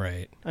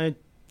 Right.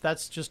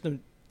 That's just,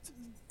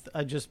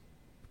 I just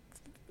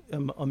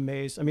am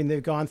amazed. I mean,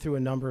 they've gone through a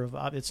number of,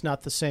 it's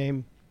not the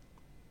same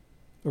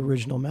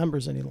original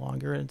members any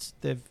longer.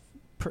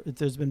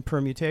 There's been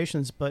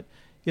permutations, but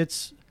I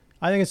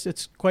think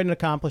it's quite an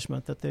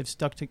accomplishment that they've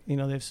stuck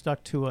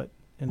to it,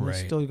 and they're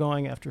still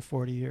going after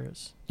 40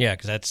 years. Yeah,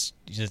 because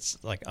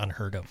it's like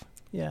unheard of.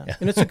 Yeah,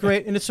 and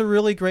it's a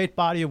really great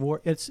body of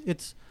work.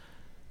 It's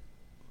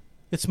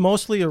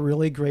mostly a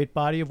really great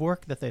body of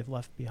work that they've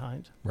left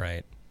behind.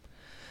 Right.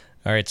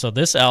 All right, so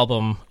this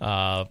album,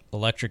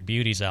 Electric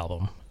Beauty's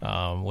album,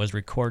 was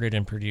recorded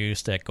and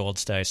produced at Gold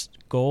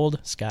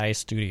Sky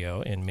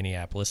Studio in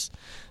Minneapolis.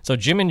 So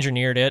Jim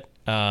engineered it,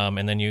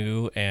 and then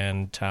you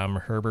and Tom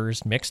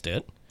Herbers mixed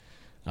it.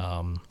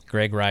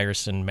 Greg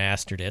Ryerson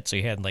mastered it, so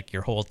you had like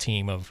your whole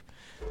team of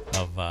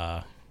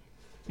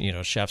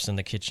chefs in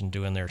the kitchen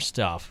doing their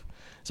stuff.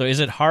 So is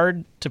it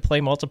hard to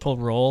play multiple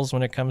roles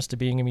when it comes to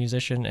being a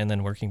musician and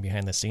then working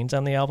behind the scenes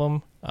on the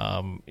album?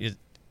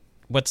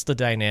 What's the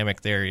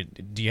dynamic there?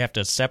 Do you have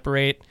to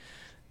separate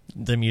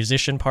the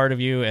musician part of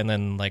you and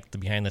then like the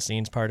behind the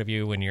scenes part of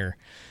you when you're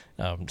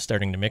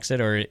starting to mix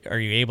it, or are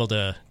you able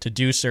to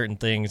do certain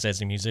things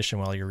as a musician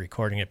while you're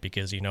recording it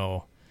because you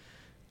know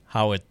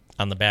how it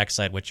on the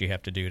backside what you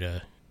have to do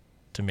to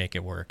make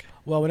it work?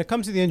 Well, when it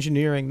comes to the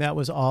engineering, that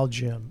was all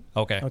Jim.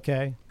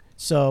 Okay.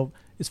 So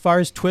as far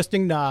as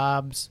twisting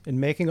knobs and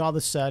making all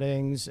the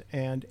settings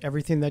and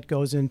everything that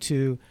goes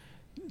into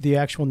the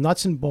actual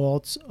nuts and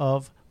bolts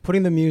of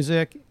putting the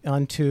music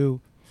onto,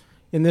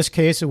 in this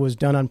case, it was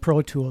done on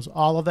Pro Tools.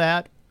 All of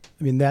that,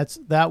 I mean,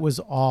 that was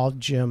all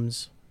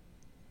Jim's.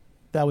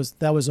 That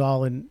was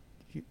all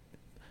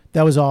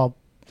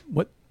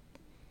what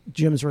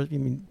Jim's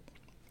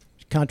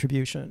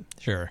contribution.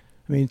 Sure.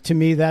 I mean, to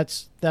me,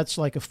 that's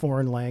like a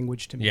foreign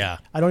language to me. Yeah.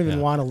 I don't even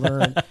want to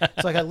learn.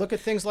 It's like I look at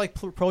things like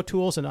Pro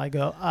Tools and I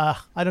go,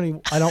 I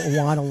don't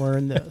want to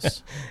learn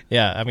this.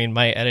 Yeah. I mean,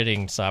 my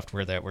editing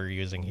software that we're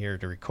using here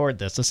to record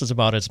this is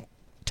about as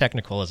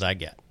technical as I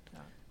get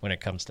when it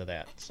comes to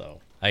that. So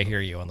I hear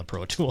you on the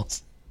Pro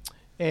Tools.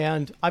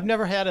 And I've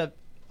never had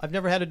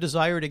a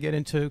desire to get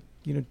into,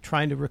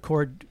 trying to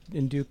record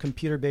and do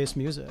computer-based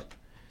music.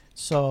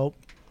 So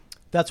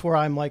that's where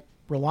I'm like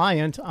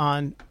reliant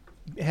on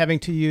having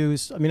to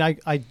use, I mean,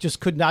 I just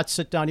could not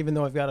sit down, even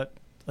though I've got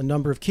a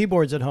number of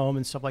keyboards at home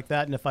and stuff like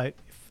that. And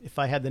if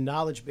I had the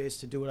knowledge base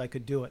to do it, I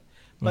could do it.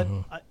 But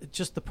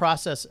just the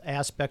process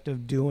aspect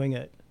of doing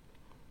it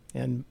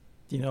and,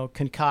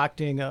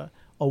 concocting a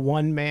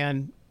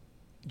one-man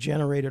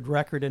generated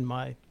record in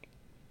my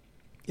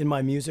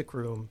music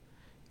room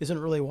isn't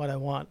really what I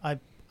want.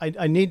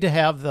 I need to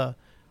have the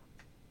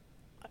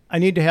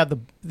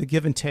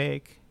give and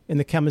take and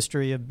the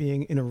chemistry of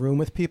being in a room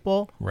with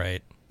people.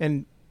 Right.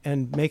 And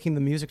making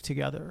the music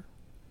together,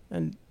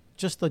 and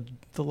just the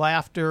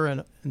laughter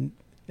and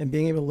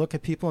being able to look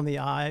at people in the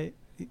eye,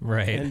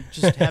 right, and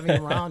just having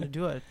them around to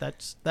do it.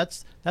 That's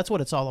what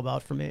it's all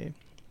about for me.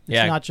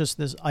 It's not just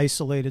this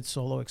isolated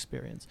solo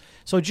experience.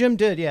 So Jim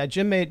did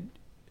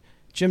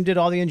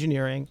all the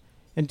engineering,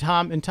 and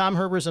Tom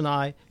Herbers and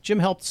I. Jim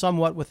helped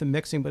somewhat with the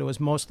mixing, but it was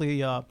mostly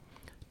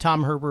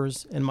Tom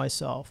Herbers and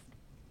myself.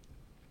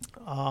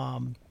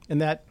 And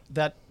that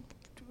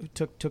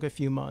took a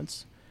few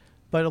months.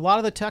 But a lot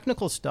of the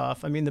technical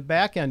stuff, I mean, the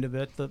back end of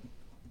it, the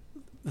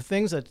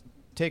things that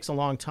takes a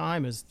long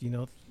time is,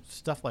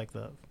 stuff like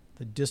the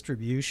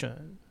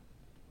distribution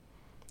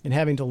and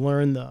having to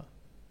learn the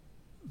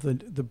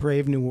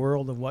brave new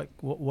world of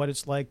what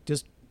it's like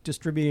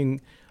distributing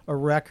a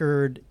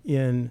record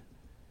in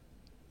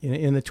the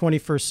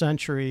 21st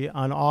century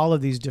on all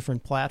of these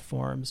different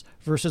platforms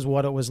versus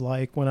what it was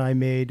like when I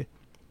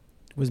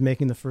was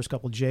making the first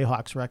couple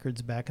Jayhawks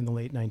records back in the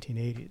late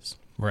 1980s.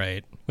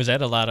 Right. Was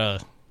that a lot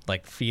of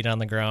like feet on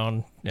the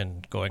ground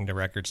and going to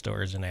record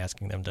stores and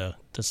asking them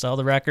to sell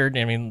the record?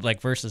 I mean,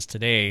 like versus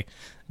today,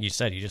 you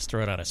said you just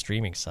throw it on a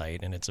streaming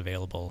site and it's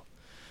available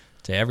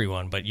to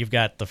everyone, but you've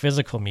got the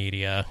physical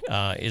media.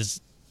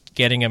 Is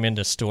getting them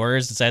into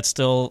stores, is that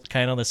still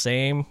kind of the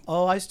same?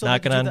 Oh, I still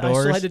knocking on doors?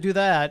 I still had to do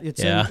that.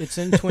 It's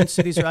in Twin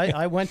Cities.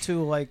 I went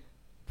to like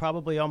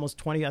probably almost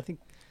 20, I think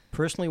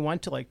personally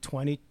went to like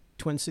 20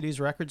 Twin Cities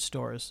record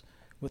stores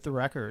with the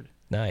record.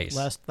 Nice.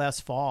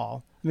 Last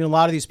fall. I mean, a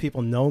lot of these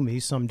people know me,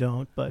 some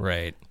don't, but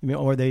right. I mean,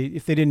 or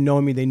if they didn't know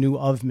me, they knew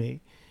of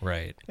me.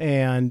 Right.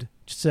 And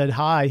said,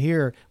 "Hi,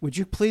 here. Would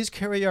you please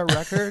carry our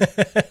record?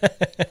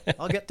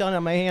 I'll get down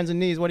on my hands and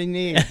knees. What do you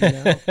need?"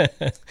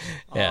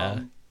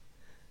 Yeah.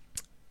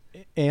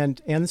 And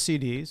the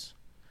CDs,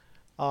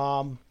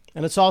 and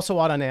it's also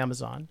out on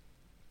Amazon.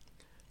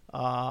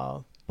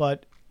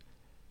 But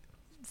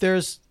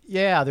it's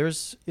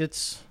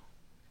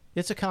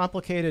a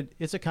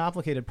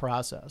complicated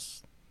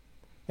process.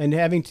 And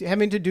having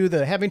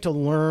to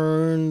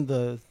learn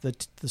the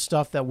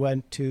stuff that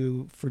went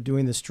for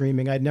doing the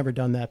streaming, I'd never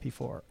done that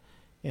before,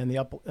 and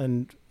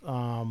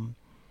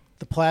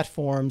the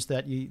platforms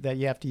that you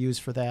have to use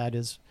for that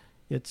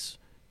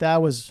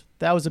that was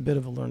a bit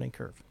of a learning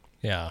curve.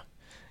 Yeah.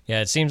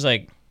 It seems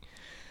like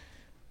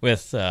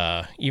with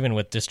even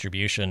with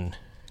distribution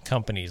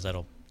companies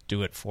that'll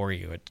do it for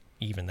you,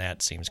 even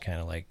that seems kind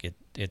of like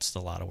it's a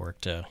lot of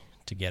work to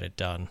get it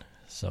done.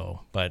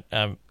 So, but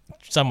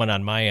someone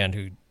on my end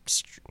who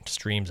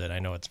streams it, I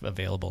know it's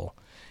available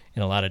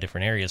in a lot of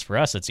different areas. For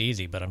us, it's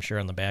easy, but I'm sure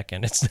on the back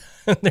end, it's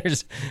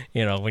there's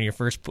when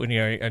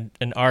you're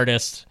an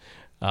artist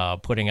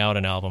putting out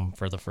an album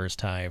for the first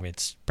time,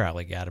 it's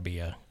probably got to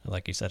be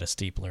like you said, a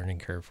steep learning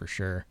curve for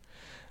sure.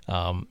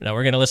 Now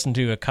we're going to listen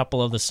to a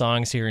couple of the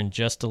songs here in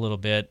just a little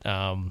bit.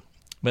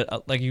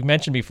 But like you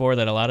mentioned before,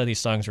 that a lot of these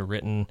songs were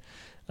written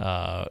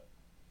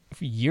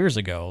years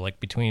ago, like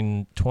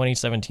between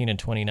 2017 and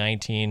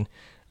 2019.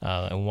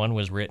 And one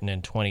was written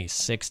in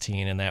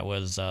 2016, and that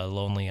was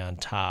Lonely on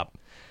Top.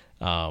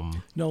 No,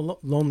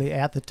 Lonely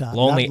at the Top.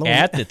 Lonely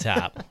at the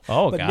Top.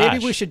 Oh, but gosh.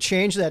 Maybe we should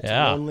change that to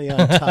Lonely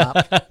on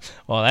Top.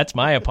 Well, that's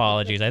my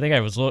apologies. I think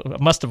I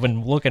must have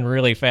been looking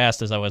really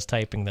fast as I was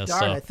typing this.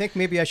 Darn, so. I think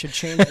maybe I should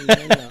change the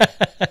name now.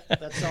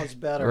 That sounds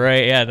better.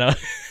 Right, yeah, no.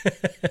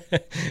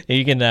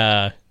 You can,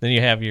 then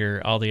you have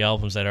all the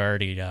albums that are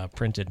already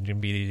printed and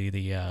can be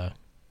the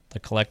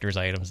collector's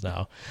items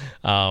now.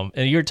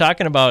 And you were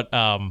talking about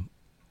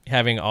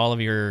having all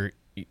of your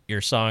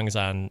songs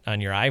on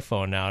your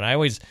iPhone now,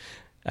 and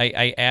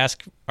I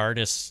ask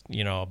artists,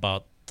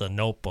 about the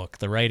notebook,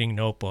 the writing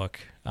notebook,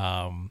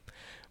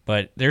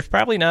 but there's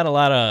probably not a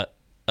lot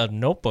of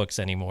notebooks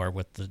anymore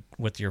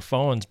with your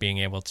phones being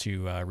able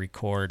to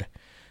record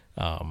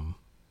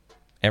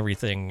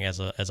everything as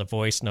a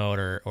voice note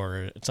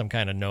or some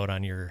kind of note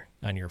on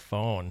your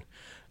phone.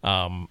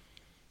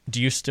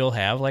 Do you still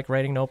have like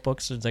writing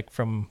notebooks like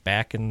from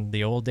back in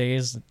the old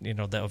days,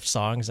 of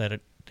songs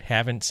that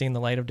haven't seen the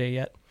light of day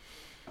yet?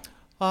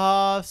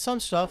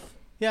 Some stuff,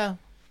 yeah.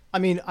 I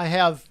mean, I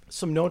have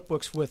some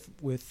notebooks with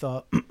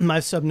I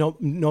have some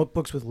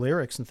notebooks with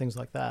lyrics and things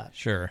like that.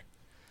 Sure.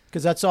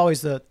 Because that's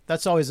always the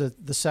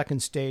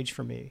second stage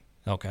for me.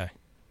 Okay.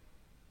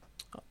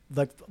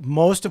 Like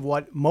most of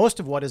what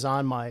is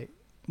on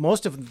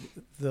most of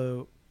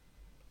the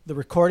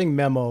recording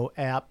memo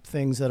app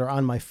things that are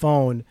on my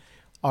phone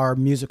are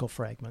musical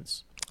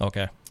fragments.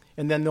 Okay.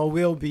 And then there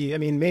will be,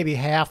 maybe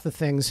half the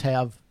things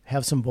have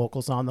some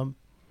vocals on them.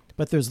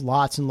 But there's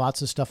lots and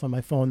lots of stuff on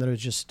my phone that are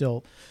just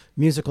still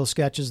musical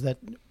sketches that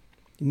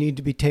need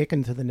to be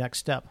taken to the next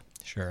step.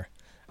 Sure.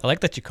 I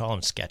like that you call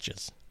them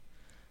sketches.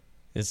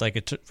 It's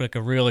like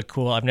a really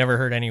cool, I've never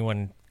heard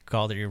anyone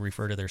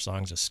refer to their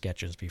songs as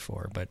sketches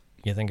before, but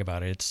you think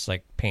about it, it's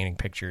like painting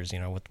pictures,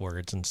 with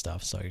words and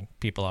stuff. So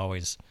people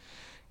always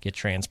get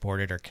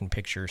transported or can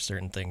picture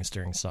certain things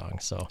during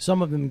songs. So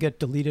some of them get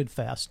deleted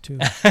fast too.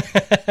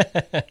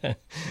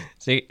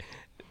 See,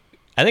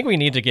 I think we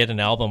need to get an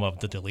album of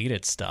the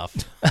deleted stuff.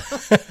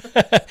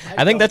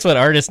 I think that's what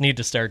artists need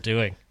to start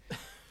doing.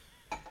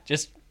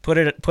 Just put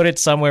it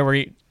somewhere where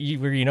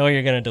you know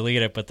you're going to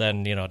delete it, but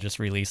then just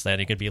release that.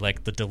 It could be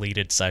like the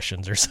deleted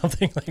sessions or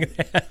something like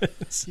that.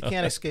 So. You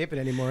can't escape it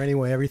anymore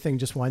anyway. Everything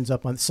just winds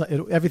up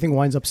everything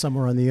winds up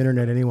somewhere on the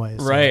internet anyway.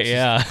 So right?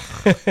 Yeah.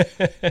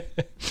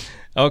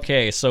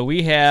 Okay, so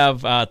we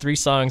have 3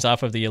 songs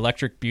off of the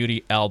Electric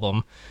Beauty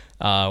album.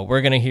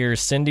 We're going to hear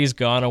 "Cindy's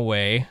Gone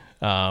Away."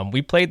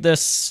 We played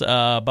this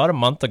about a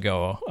month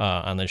ago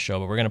on this show,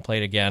 but we're going to play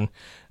it again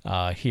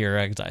here.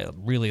 I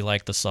really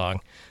like the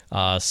song.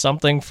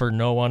 "Something for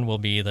No One" will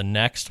be the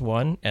next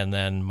one, and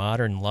then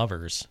 "Modern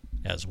Lovers"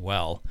 as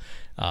well.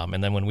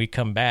 And then when we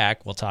come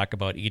back, we'll talk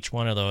about each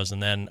one of those.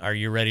 And then, are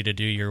you ready to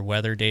do your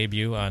weather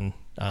debut on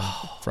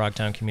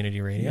Frogtown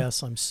Community Radio?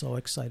 Yes, I'm so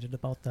excited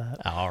about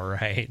that. All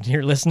right.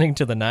 You're listening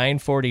to the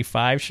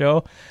 945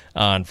 show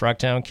on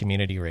Frogtown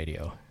Community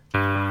Radio.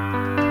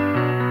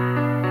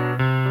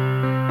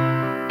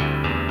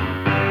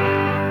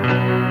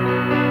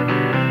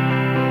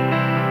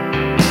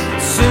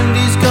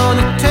 Cindy's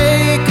gonna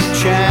take a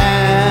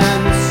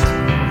chance.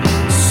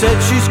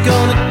 Said she's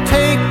gonna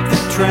take the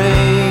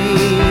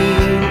train.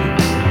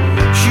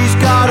 She's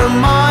got her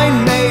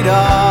mind made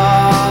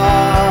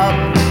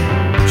up.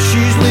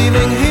 She's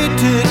leaving here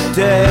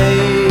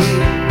today.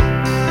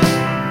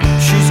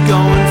 She's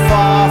going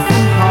far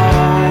from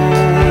home.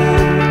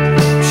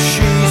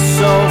 She's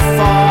so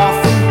far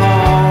from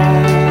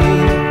home.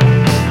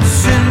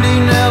 Cindy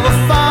never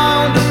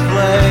found a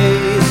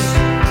place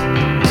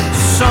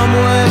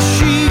somewhere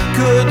she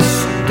could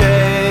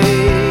stay.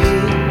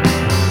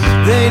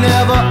 They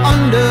never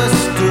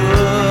understood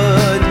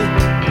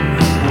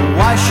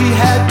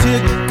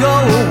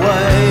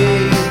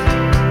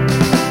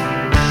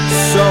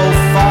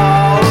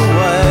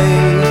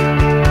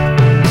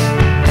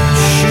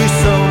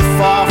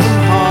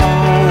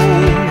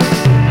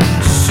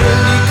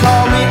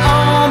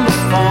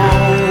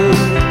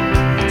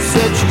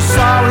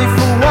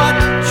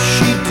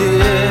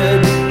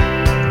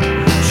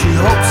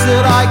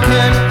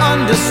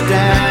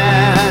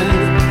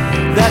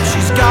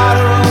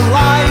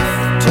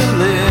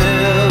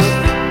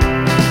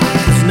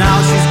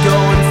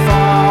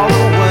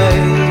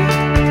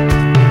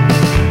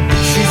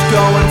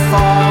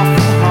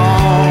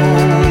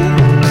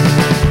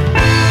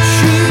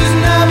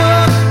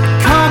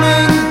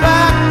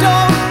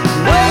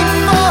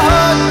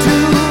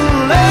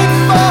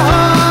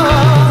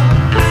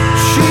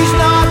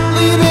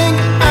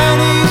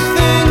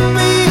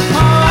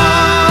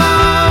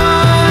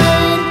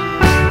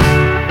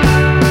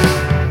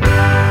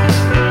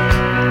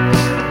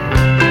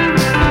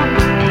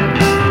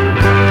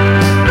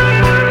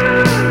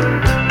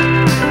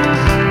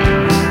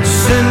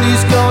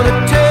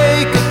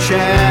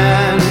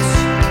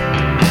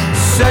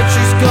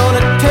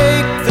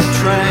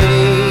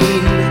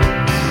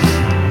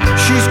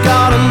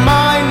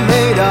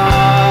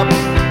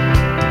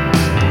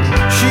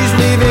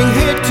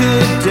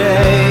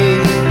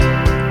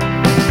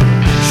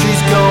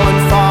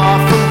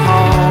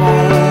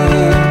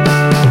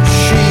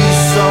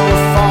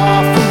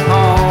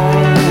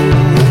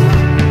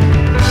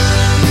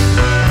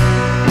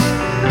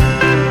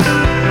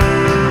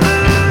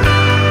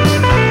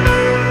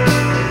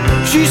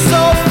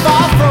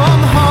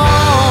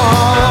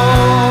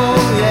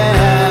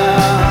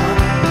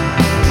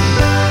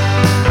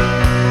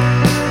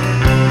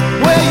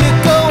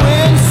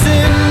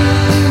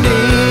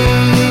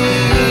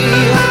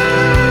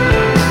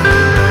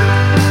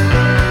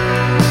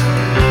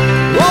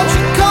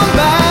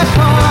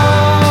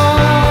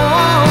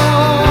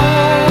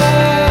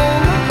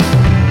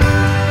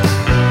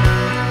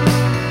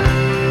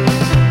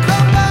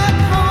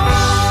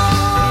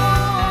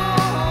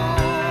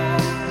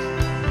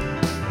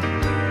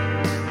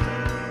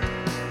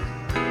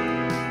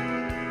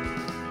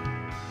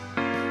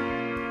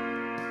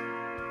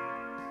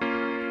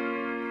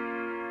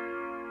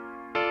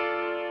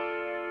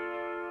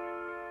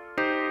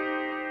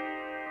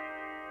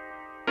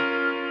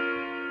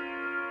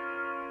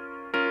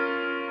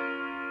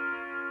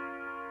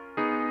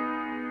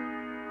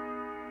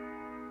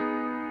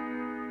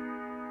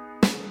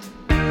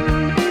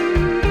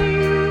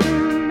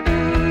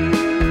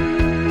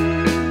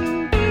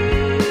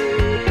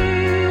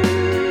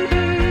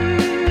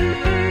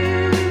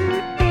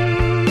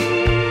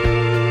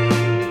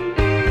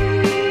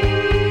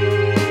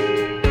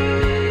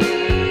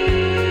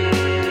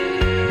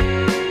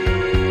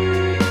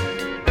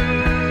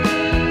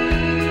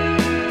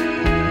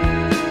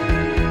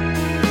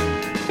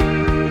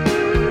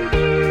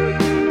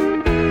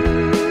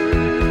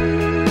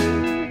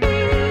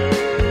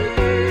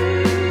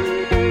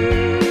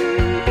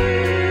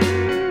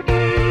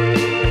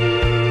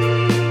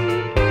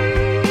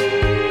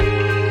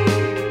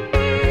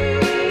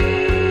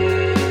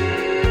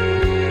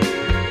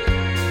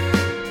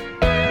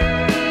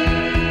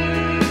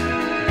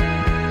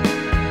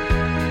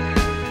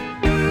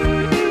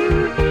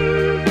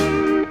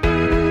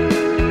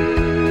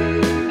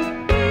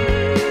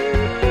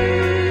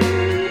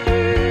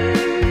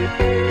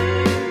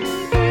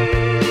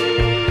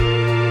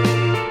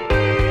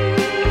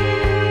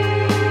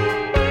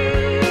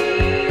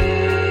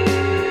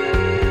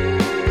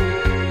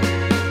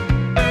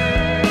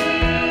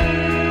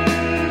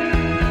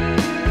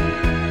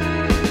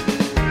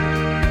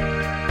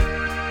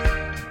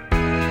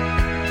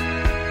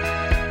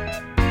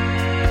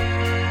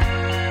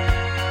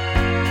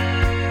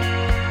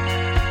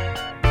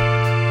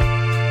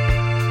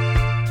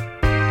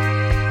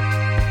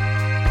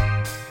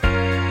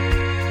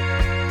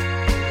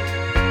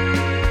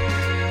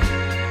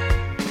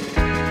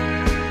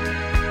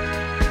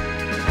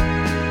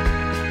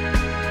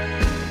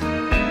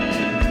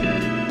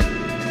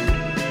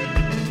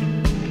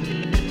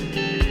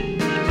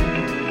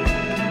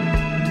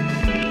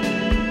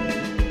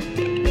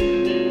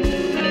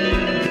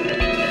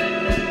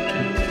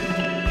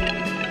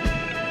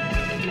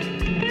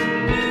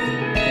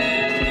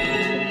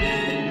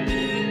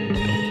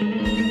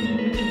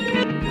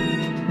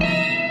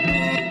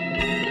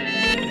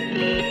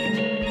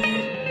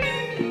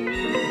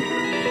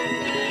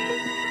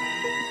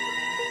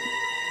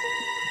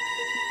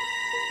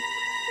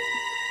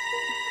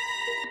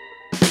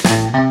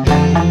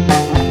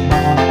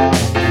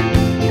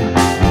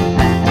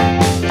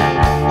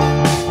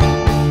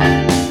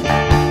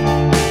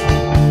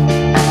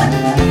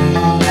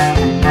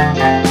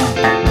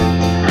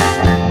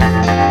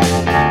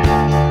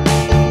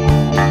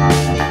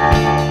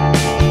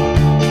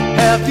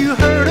Have you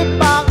heard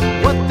about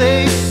what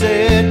they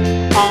said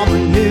on the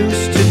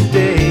news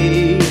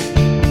today?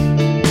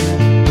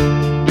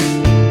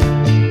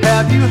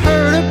 Have you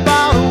heard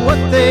about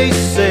what they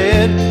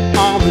said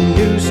on the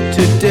news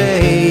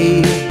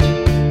today?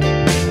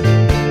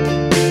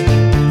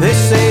 They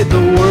say the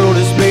world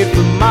is made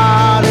for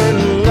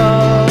modern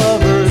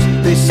lovers.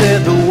 They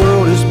said the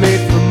world is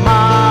made for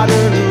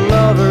modern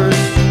lovers,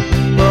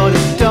 but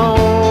I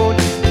don't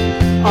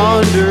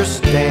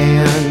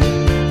understand.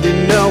 You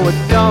know I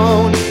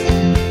don't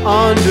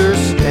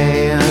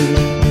understand.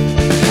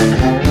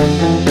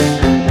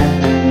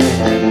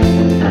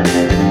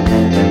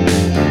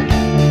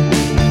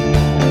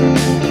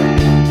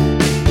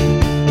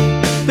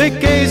 They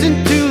gaze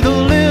into the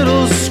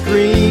little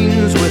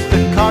screens with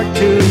the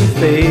cartoon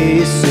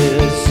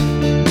faces.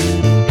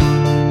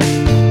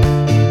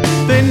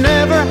 They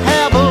never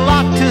have a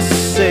lot to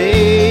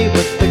say,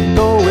 but they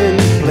go in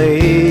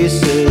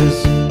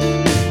places.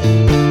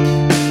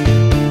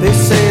 They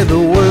say the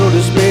world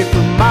is made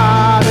for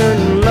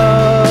modern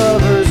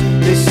lovers.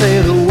 They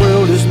say the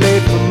world is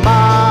made for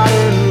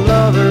modern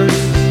lovers,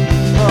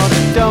 but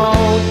I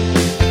don't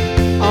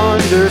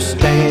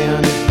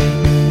understand.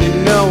 You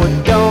know I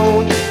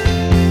don't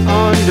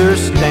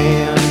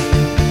understand.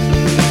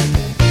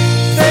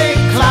 They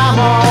climb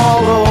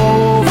all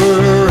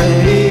over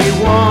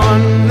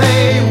anyone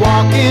they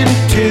walk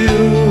into,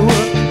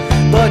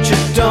 but you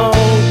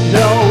don't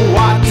know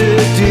what to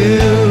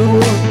do.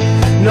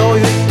 No,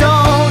 you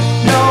don't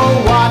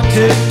know what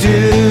to do.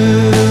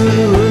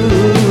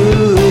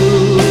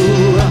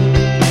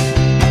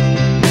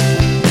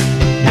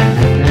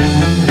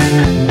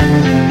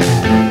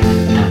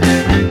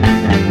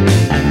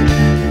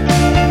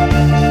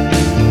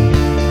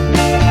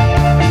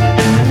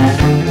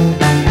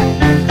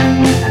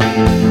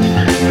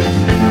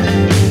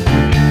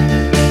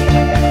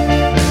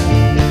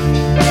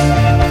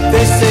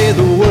 They say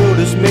the world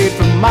is made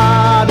for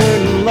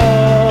modern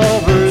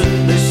lovers.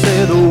 They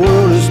say the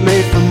world is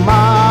made for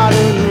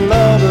modern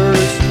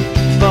lovers,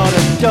 but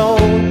I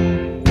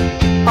don't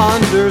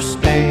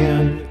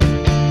understand.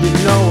 You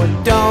know I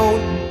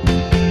don't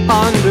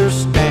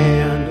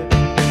understand.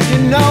 You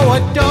know I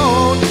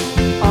don't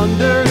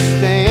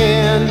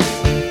understand.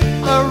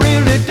 I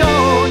really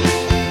don't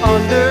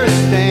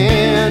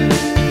understand.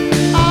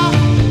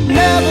 I'm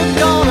never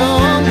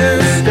gonna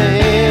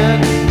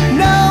understand.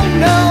 No,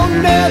 no,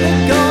 never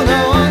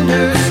gonna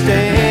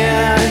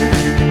understand.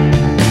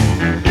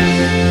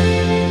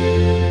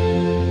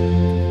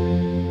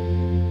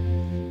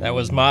 That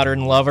was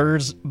Modern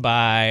Lovers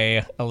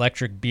by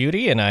Electric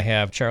Beauty, and I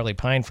have Charlie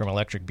Pine from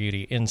Electric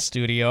Beauty in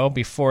studio.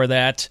 Before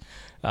that,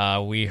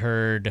 we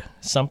heard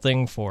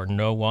Something for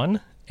No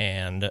One,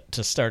 and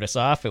to start us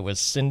off, it was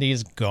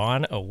Cindy's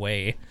Gone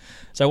Away.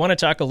 So I want to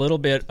talk a little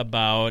bit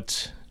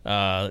about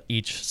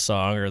each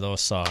song or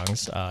those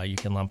songs. You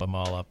can lump them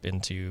all up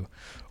into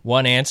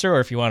one answer, or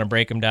if you want to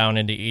break them down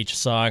into each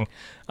song.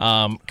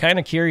 Kind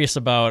of curious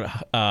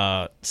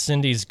about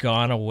Cindy's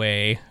Gone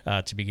Away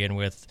to begin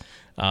with.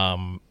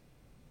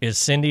 Is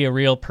Cindy a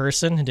real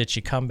person? Did she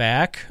come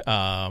back?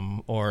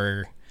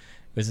 Or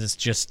was this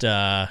just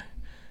the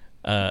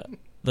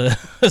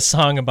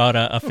song about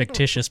a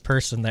fictitious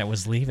person that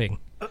was leaving?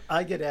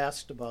 I get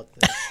asked about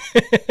this.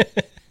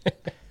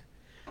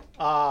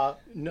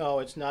 No,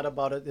 it's not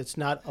about it. It's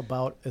not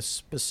about a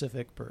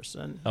specific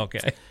person.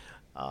 Okay.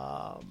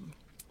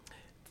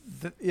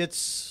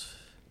 It's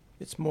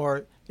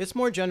more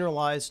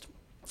generalized.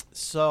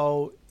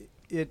 So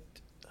I'm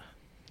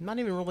not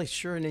even really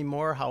sure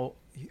anymore how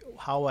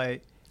I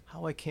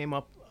came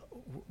up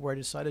where I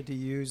decided to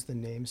use the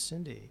name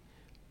Cindy,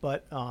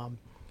 but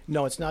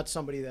no, it's not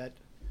somebody that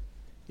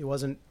it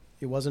wasn't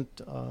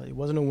a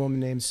woman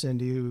named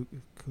Cindy who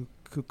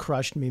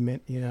crushed me, or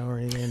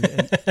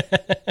anything.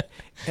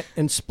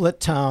 And Split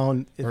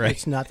Town, right.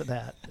 It's not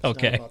that. It's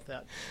okay. not about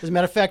that. As a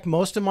matter of fact,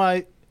 almost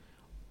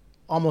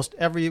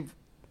everything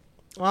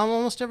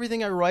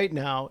I write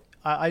now,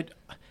 I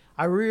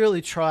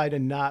really try to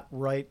not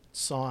write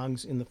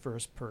songs in the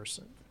first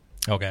person.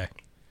 Okay.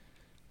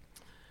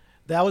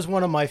 That was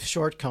one of my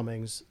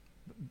shortcomings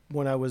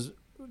when I was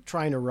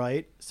trying to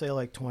write, say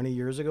like 20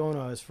 years ago when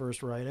I was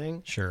first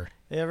writing. Sure.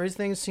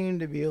 Everything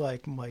seemed to be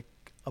written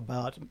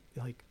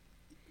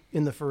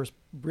in the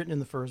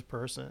first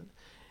person.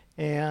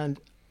 And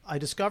I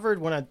discovered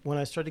when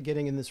I started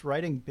getting in this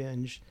writing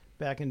binge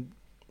back in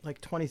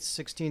like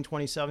 2016,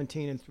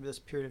 2017, and through this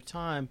period of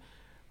time,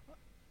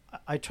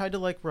 I tried to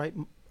write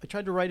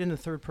in the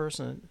third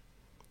person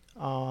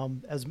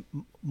as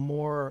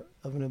more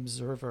of an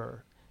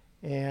observer,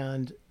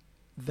 and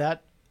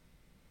that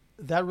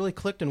really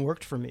clicked and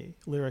worked for me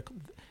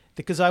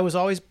because I was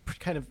always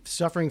kind of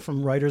suffering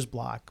from writer's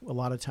block a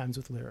lot of times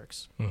with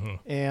lyrics,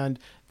 and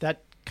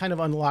that kind of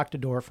unlocked a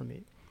door for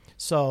me.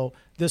 So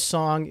this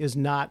song is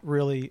not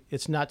really,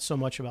 it's not so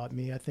much about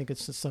me. I think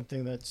it's just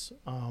something that's,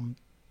 I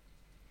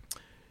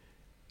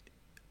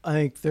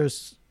think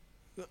there's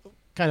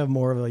kind of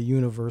more of a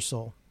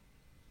universal,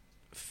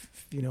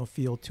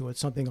 feel to it.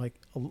 Something like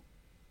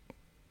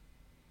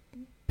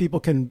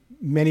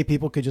many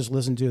people could just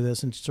listen to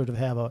this and sort of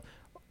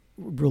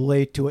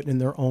relate to it in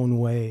their own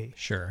way.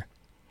 Sure.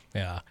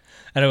 Yeah.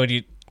 I know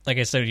like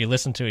I said, when you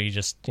listen to it, you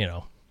just,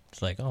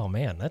 it's like, oh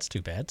man, that's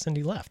too bad.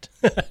 Cindy left.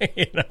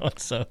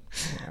 So.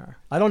 Yeah.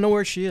 I don't know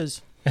where she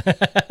is.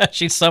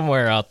 She's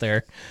somewhere out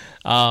there.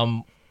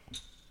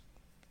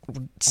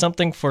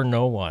 Something for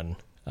No One.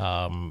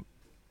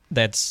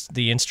 That's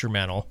the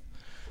instrumental.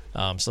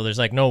 So there's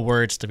like no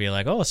words to be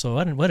like, oh, so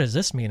what does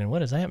this mean and what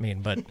does that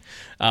mean? But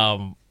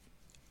tell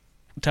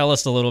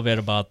us a little bit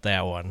about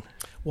that one.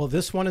 Well,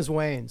 this one is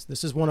Wayne's.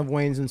 This is one of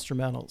Wayne's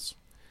instrumentals.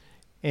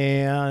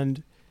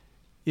 And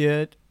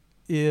it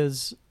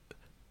is,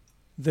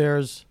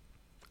 there's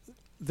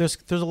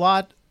a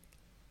lot,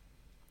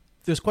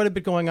 there's quite a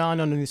bit going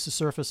on underneath the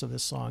surface of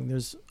this song.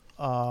 There's,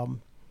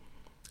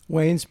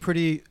 Wayne's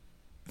quite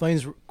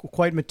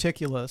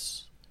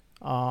meticulous,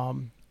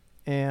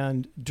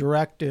 and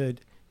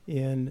directed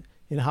in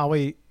how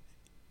in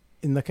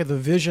the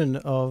vision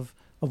of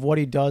what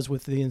he does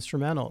with the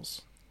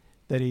instrumentals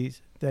that he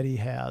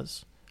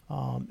has,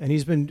 and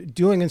he's been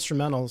doing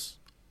instrumentals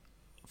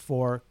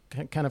for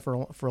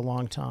a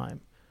long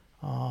time,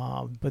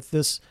 but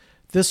this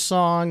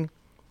song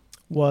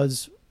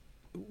was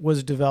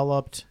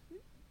developed.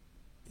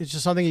 It's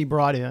just something he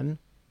brought in,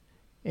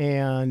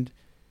 and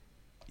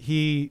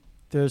I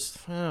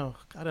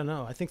don't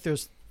know. I think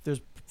there's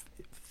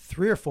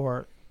 3 or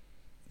 4.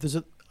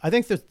 I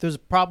think there's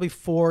probably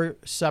 4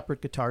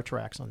 separate guitar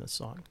tracks on this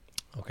song.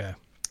 Okay.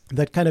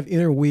 That kind of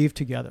interweave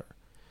together.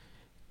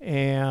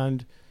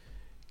 And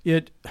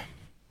there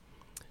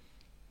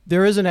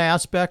is an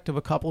aspect of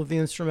a couple of the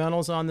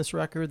instrumentals on this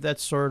record that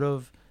sort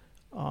of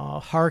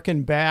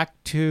harken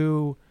back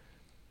to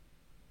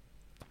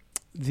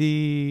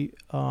the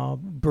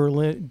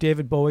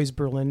David Bowie's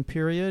Berlin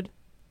period.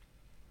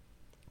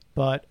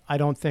 But I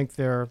don't think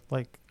they're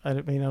like, I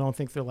don't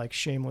think they're like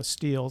Shameless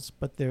Steals,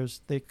 but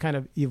they kind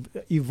of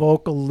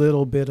evoke a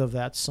little bit of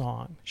that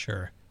song.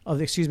 Sure. Of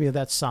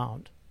that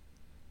sound.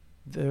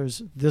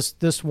 There's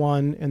this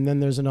one, and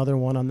then there's another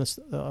one on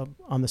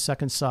the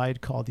second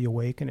side called The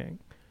Awakening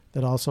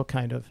that also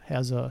kind of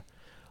has a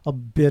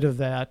bit of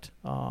that,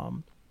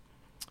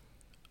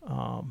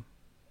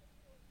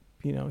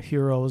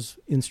 Heroes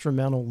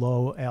instrumental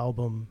low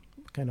album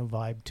kind of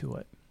vibe to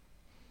it.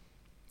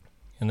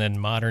 And then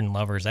Modern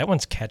Lovers, that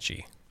one's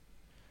catchy.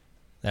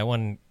 That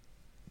one,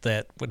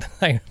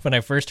 when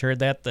I first heard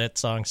that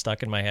song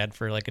stuck in my head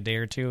for like a day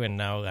or two, and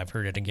now I've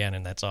heard it again,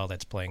 and that's all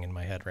that's playing in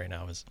my head right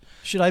now is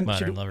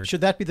Modern Lovers.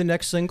 Should that be the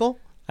next single?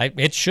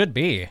 It should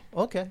be.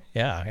 Okay.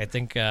 Yeah, I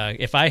think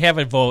if I have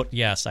a vote,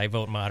 yes, I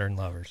vote Modern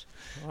Lovers.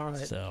 All right.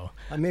 So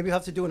maybe I'll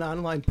have to do an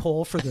online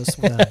poll for this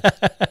one.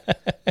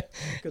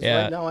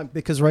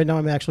 Because right now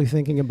I'm actually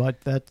thinking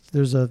about that.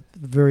 There's a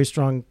very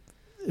strong.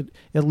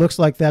 It looks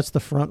like that's the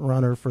front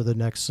runner for the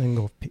next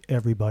single.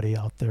 Everybody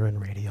out there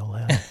in Radio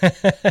Land.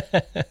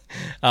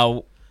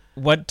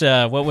 What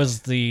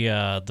was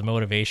the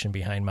motivation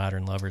behind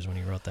Modern Lovers when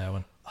you wrote that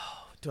one?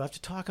 Do I have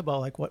to talk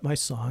about like what my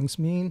songs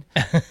mean?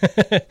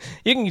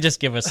 You can just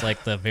give us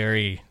like the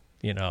very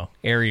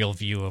aerial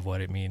view of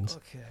what it means.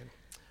 Okay.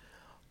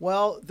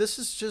 Well, this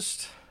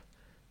is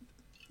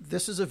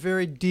a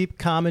very deep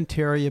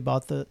commentary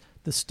about the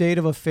state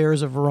of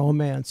affairs of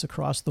romance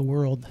across the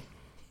world.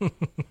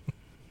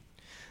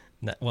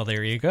 Well,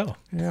 there you go.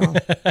 Yeah.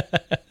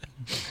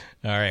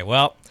 All right.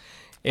 Well,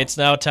 it's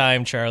now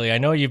time, Charlie. I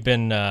know you've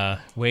been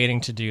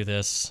waiting to do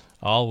this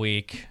all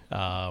week,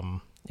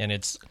 and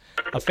it's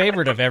a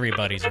favorite of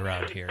everybody's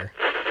around here.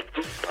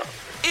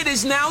 It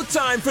is now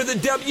time for the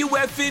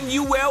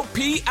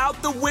WFNULP Out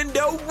the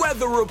Window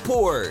Weather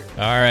Report.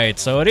 All right.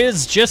 So it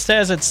is just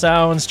as it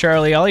sounds,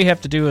 Charlie. All you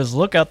have to do is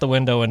look out the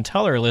window and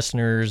tell our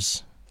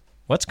listeners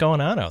what's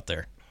going on out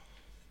there.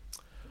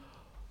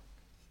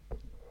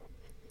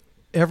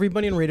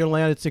 Everybody in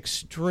Radioland, it's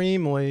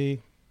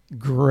extremely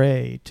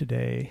gray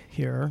today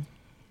here.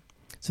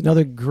 It's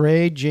another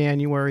gray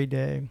January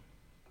day.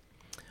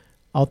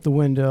 Out the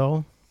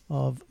window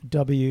of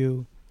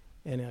WNFU.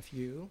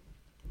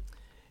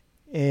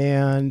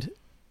 And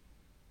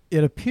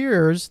it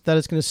appears that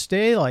it's going to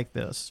stay like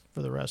this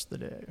for the rest of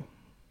the day.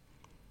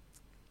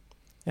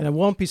 And I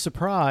won't be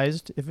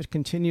surprised if it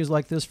continues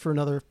like this for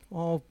another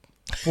 4,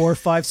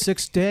 5,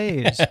 6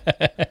 days.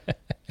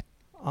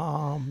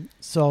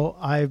 So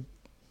I'm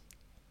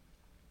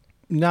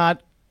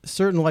not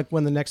certain like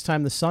when the next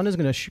time the sun is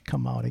going to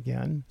come out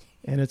again.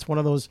 And it's one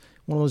of those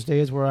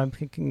days where I'm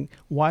thinking,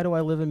 why do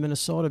I live in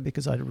Minnesota?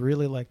 Because I'd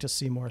really like to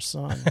see more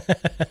sun.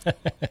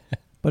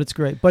 But it's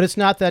great. But it's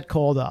not that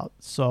cold out.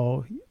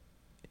 So,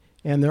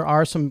 and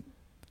there's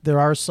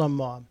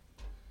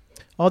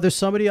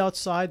somebody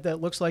outside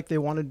that looks like they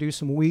want to do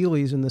some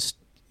wheelies in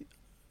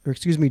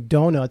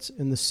donuts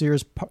in the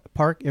Sears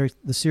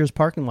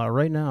parking lot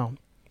right now.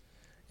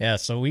 Yeah,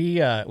 so we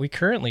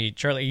currently,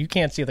 Charlie, you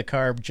can't see the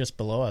car just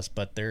below us,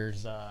 but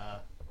there's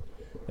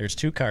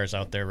 2 cars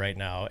out there right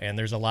now, and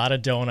there's a lot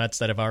of donuts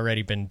that have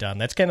already been done.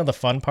 That's kind of the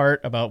fun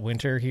part about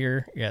winter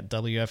here at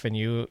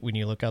WFNU. When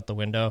you look out the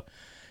window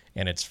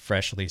and it's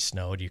freshly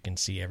snowed, you can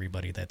see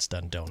everybody that's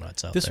done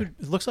donuts out there.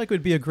 It looks like it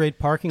would be a great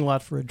parking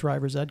lot for a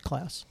driver's ed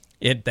class.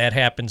 That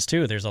happens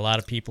too. There's a lot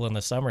of people in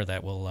the summer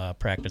that will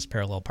practice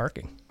parallel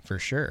parking for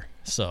sure.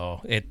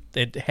 So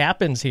it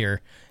happens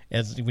here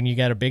as when you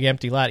got a big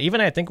empty lot.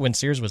 Even I think when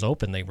Sears was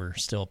open, they were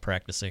still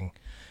practicing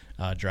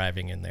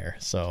driving in there.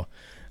 So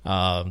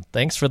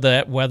thanks for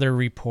that weather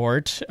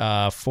report.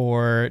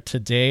 For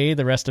today,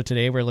 the rest of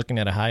today, we're looking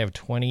at a high of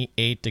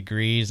 28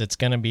 degrees. It's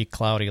going to be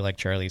cloudy, like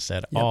Charlie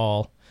said,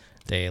 all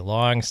day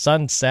long.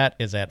 Sunset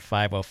is at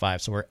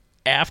 5:05. So we're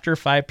after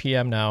 5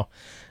 p.m. now.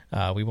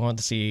 We won't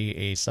see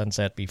a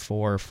sunset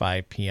before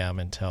 5 p.m.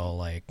 until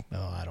I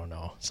don't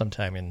know,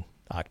 sometime in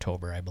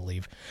October, I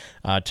believe.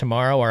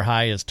 Tomorrow, our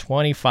high is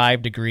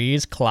 25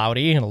 degrees,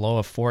 cloudy, and a low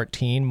of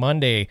 14.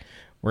 Monday,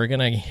 we're going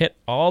to hit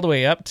all the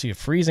way up to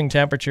freezing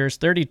temperatures,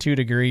 32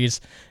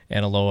 degrees,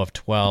 and a low of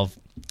 12.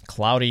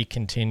 Cloudy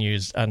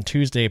continues on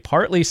Tuesday,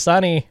 partly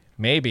sunny,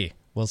 maybe.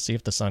 We'll see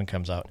if the sun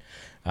comes out.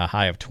 A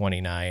high of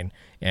 29,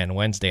 and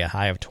Wednesday a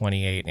high of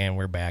 28, and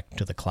we're back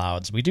to the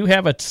clouds. We do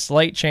have a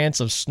slight chance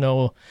of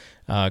snow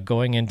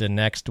going into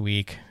next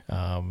week,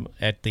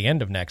 at the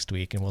end of next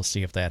week, and we'll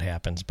see if that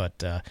happens.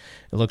 But it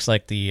looks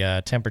like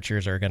the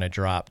temperatures are going to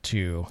drop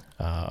to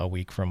a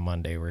week from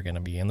Monday. We're going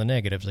to be in the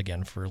negatives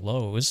again for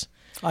lows.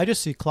 I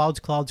just see clouds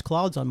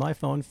on my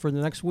phone for the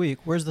next week.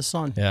 Where's the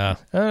sun?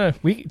 Yeah,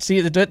 we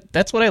see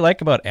that's what I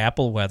like about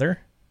Apple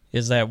weather.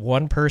 Is that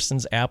one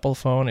person's Apple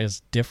phone is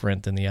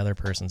different than the other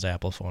person's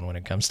Apple phone when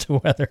it comes to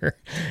weather.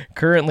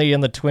 Currently in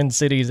the Twin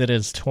Cities, it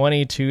is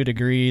 22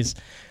 degrees.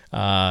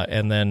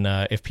 And then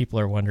if people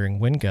are wondering,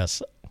 wind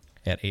gusts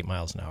at 8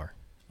 miles an hour.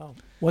 Oh.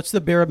 What's the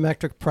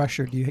barometric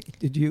pressure? You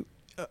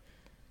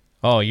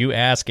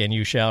ask and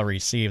you shall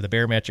receive. The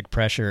barometric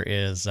pressure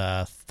is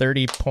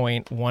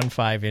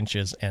 30.15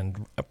 inches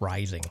and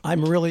rising.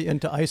 I'm really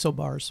into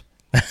isobars.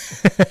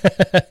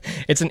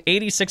 It's an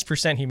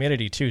 86%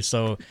 humidity too,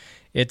 so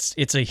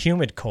it's a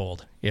humid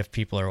cold, if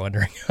people are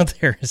wondering out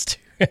there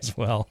as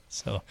well.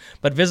 So,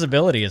 but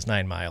visibility is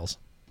 9 miles,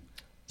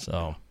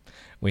 so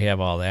we have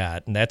all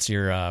that, and that's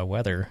your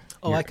weather.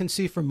 Oh, I can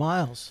see for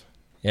miles.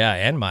 Yeah,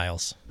 and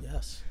miles.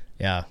 Yes.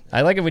 Yeah,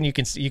 I like it when you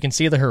can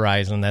see the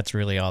horizon. That's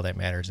really all that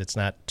matters. It's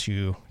not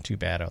too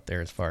bad out there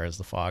as far as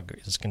the fog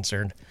is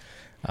concerned.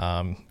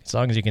 As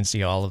long as you can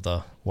see all of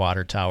the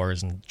water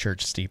towers and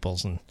church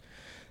steeples and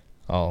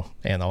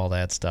all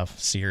that stuff.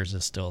 Sears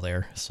is still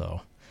there, so.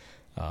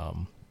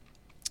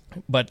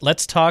 But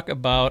let's talk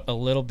about a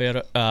little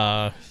bit.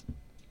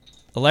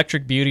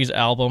 Electric Beauty's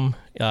album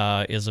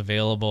is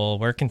available.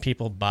 Where can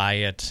people buy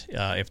it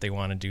if they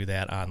want to do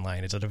that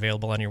online? Is it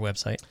available on your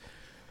website?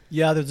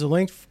 Yeah, there's a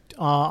link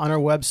on our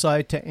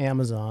website to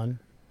Amazon.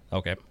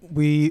 Okay.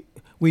 We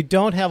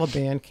don't have a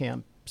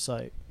Bandcamp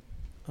site.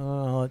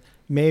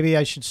 Maybe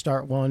I should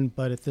start one,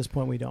 but at this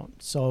point we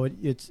don't. So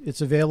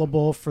it's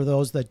available for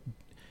those that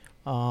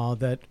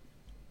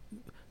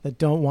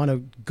don't want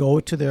to go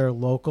to their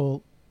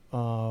local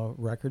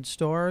record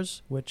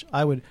stores, which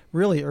I would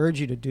really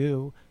urge you to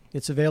do.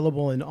 It's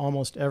available in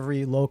almost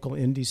every local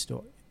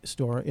indie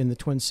store in the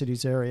Twin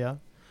Cities area.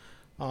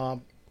 But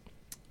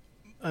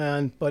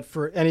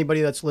for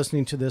anybody that's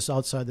listening to this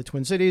outside the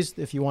Twin Cities,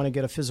 if you want to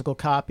get a physical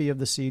copy of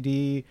the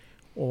CD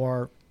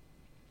or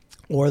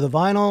the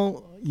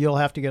vinyl, you'll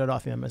have to get it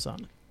off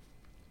Amazon.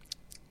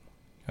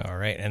 All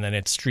right, and then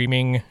it's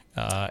streaming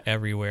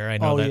everywhere. I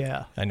know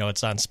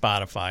it's on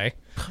Spotify.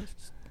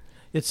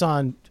 It's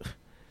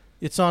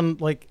on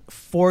like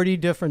 40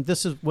 different.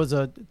 This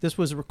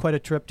was quite a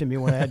trip to me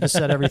when I had to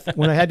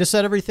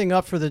set everything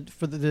up for the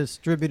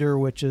distributor,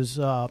 which is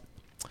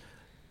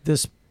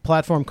this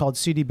platform called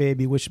CD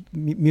Baby, which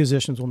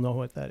musicians will know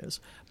what that is.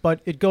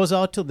 But it goes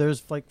out to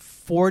there's like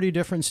 40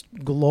 different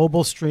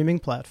global streaming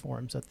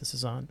platforms that this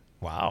is on.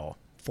 Wow,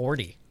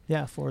 40.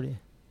 Yeah, 40.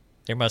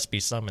 There must be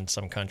some in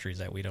some countries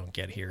that we don't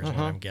get here, is what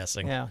I'm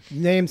guessing. Yeah,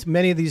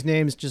 many of these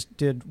names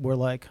were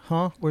like,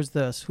 huh? Where's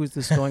this? Who's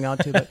this going out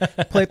to?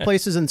 But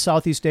places in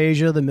Southeast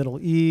Asia, the Middle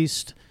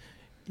East,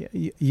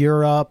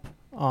 Europe.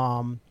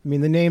 The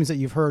names that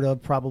you've heard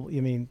of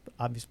probably.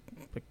 Obviously,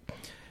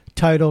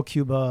 Tidal,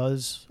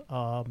 Cuba's,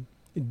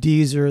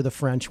 Deezer, the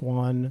French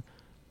one,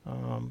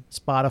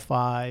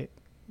 Spotify.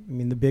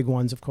 The big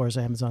ones, of course,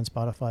 Amazon,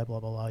 Spotify, blah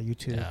blah blah,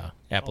 YouTube,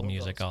 Apple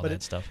Music, all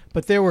that stuff.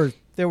 But there were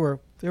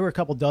a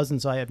couple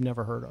dozens I have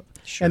never heard of,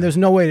 sure. And there's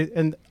no way,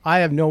 and I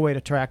have no way to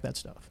track that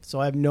stuff.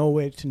 So I have no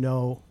way to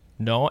know.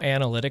 No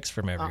analytics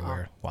from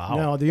everywhere. Wow.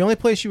 No, the only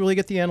place you really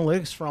get the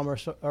analytics from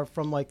are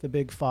from like the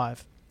big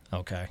five.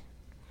 Okay.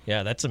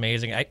 Yeah, that's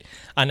amazing.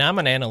 I'm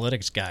an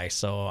analytics guy,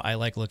 so I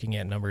like looking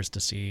at numbers to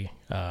see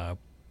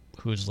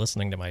who's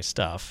listening to my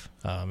stuff,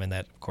 and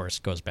that, of course,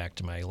 goes back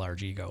to my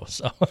large ego.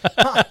 So,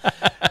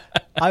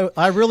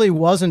 I really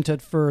wasn't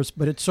at first,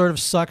 but it sort of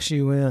sucks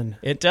you in.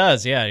 It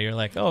does, yeah. You're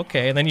like, oh,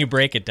 okay. And then you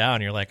break it down.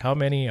 You're like, how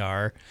many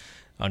are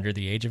under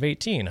the age of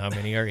 18? How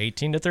many are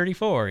 18 to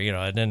 34?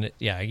 And then,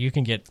 you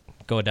can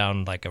go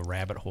down like a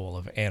rabbit hole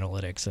of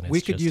analytics. And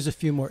we could use a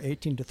few more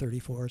 18 to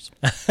 34s.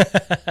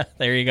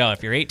 There you go.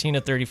 If you're 18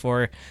 to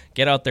 34,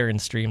 get out there and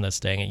stream this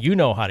thing. And you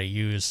know how to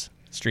use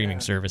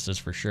streaming services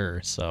for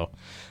sure. So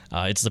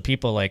it's the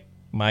people like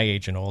my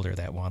age and older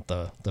that want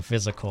the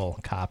physical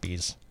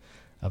copies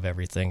of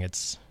everything.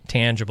 It's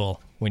tangible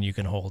when you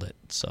can hold it.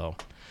 So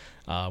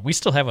we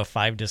still have a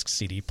 5-disc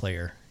CD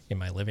player in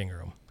my living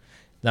room.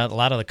 Not a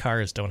lot of the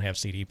cars don't have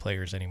CD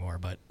players anymore,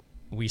 but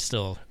we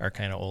still are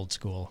kind of old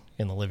school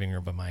in the living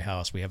room of my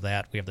house. We have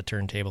that. We have the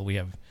turntable. We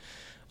have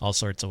all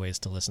sorts of ways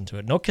to listen to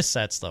it. No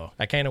cassettes, though.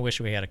 I kind of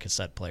wish we had a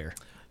cassette player.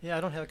 Yeah,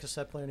 I don't have a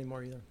cassette player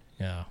anymore either.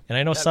 Yeah, and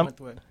I know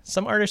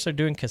some artists are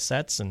doing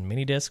cassettes and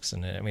mini discs,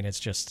 and I mean it's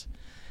just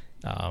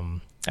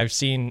I've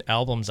seen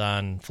albums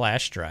on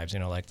flash drives,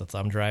 like the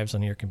thumb drives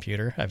on your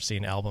computer. I've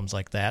seen albums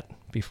like that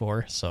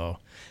before, so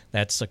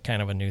that's a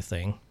kind of a new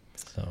thing.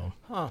 So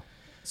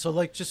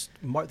like just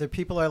the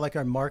people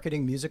are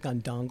marketing music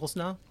on dongles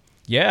now.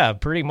 Yeah,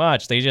 pretty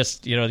much. They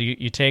just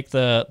you take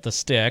the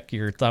stick,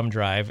 your thumb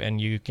drive,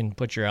 and you can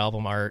put your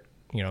album art,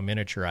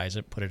 miniaturize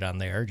it, put it on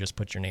there, just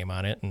put your name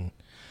on it, and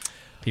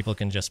people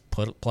can just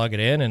plug it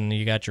in, and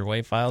you got your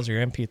WAV files,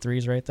 your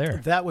MP3s right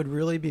there. That would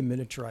really be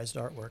miniaturized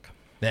artwork.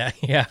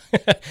 Yeah.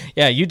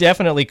 Yeah, you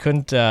definitely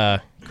couldn't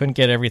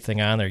get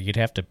everything on there. You'd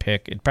have to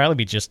pick. It'd probably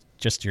be just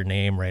your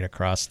name right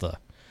across the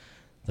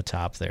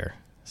top there.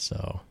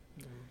 So,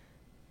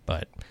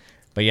 but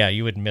yeah,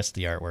 you would miss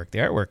the artwork. The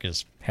artwork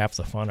is half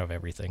the fun of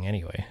everything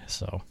anyway.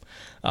 So,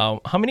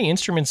 how many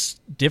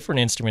different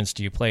instruments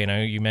do you play? And I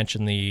know you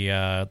mentioned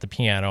the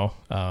piano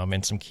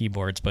and some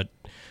keyboards, but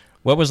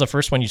what was the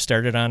first one you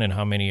started on, and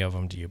how many of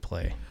them do you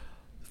play?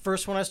 The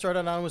first one I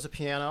started on was a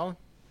piano.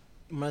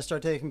 When I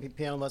started taking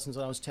piano lessons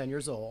when I was 10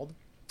 years old.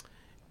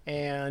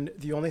 And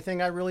the only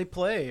thing I really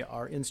play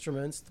are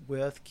instruments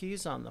with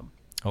keys on them.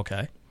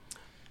 Okay.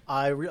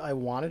 I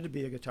wanted to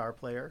be a guitar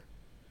player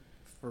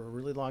for a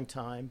really long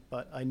time,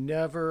 but I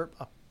never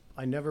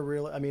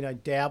really, I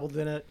dabbled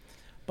in it,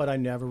 but I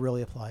never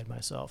really applied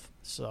myself.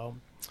 So,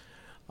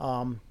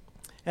 and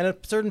at a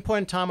certain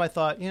point in time, I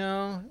thought,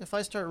 if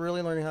I start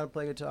really learning how to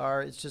play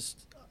guitar,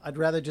 I'd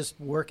rather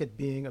just work at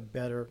being a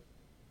better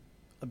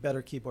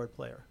keyboard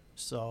player.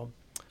 So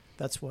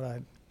that's what I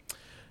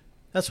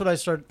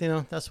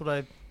started, that's what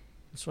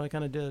I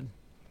kind of did.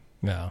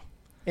 Yeah.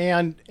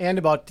 And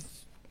about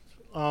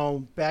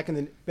back in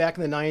the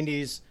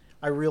 90s,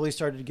 I really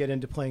started to get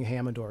into playing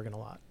Hammond organ a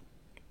lot.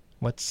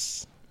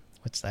 What's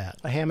that?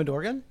 A Hammond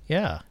organ?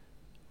 Yeah.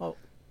 Oh,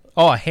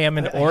 a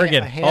Hammond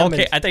organ. A Hammond,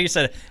 okay, I thought you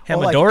said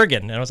Hammond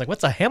organ, and I was like,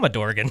 what's a Hammond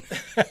organ?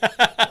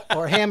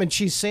 Or a ham and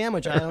cheese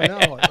sandwich. I don't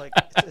know.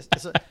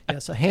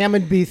 It's a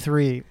Hammond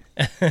B3.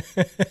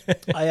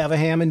 I have a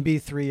Hammond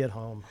B3 at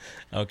home.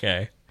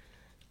 Okay.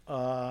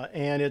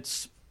 And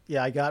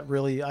I got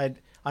really, I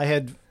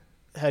had,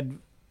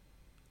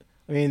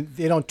 they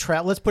don't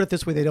travel. Let's put it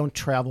this way. They don't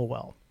travel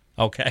well.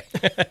 Okay.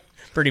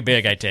 Pretty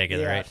big, I take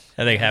it, right?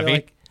 Are they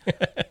heavy?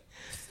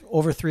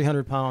 Over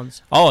 300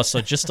 pounds. Oh,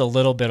 so just a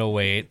little bit of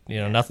weight,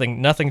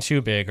 nothing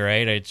too big,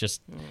 right?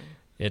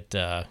 It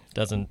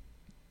doesn't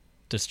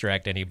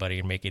distract anybody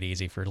and make it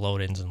easy for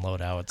load-ins and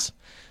load-outs.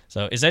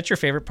 So is that your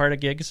favorite part of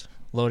gigs,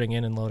 loading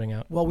in and loading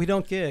out? Well, we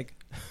don't gig.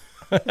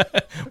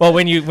 Well,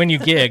 when you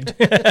gigged.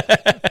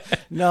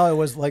 No, it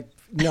was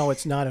no,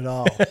 it's not at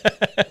all.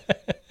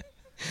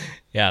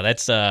 Yeah,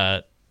 that's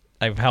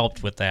I've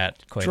helped with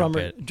that quite a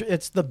bit.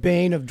 It's the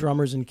bane of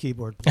drummers and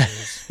keyboard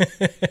players.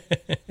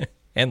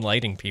 And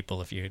lighting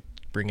people, if you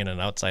bring in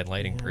an outside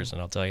lighting person,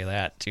 I'll tell you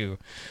that too.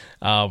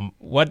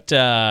 What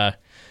are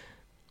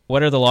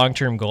the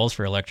long-term goals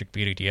for Electric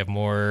Beauty? Do you have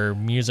more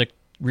music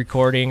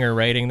recording or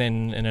writing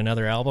than in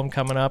another album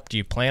coming up? Do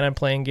you plan on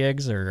playing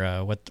gigs,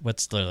 or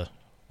what's the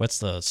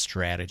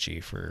strategy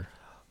for?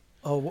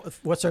 Oh,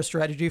 what's our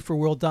strategy for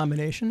world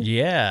domination?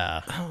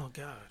 Yeah. Oh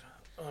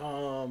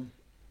God.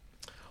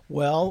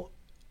 Well,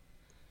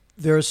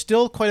 there's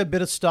still quite a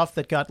bit of stuff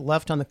that got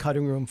left on the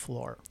cutting room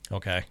floor.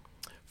 Okay.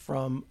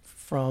 From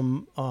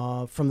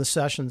the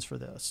sessions for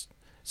this.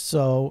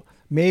 So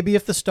maybe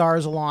if the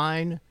stars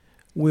align,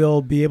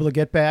 we'll be able to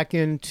get back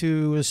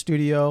into a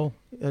studio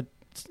at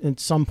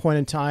some point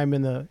in time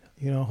in the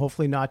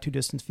hopefully not too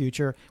distant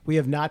future. We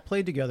have not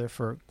played together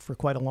for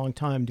quite a long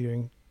time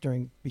due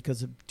to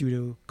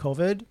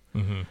COVID,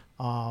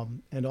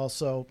 and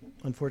also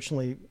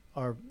unfortunately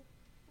our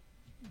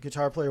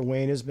guitar player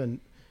Wayne has been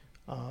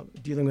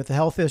dealing with a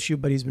health issue,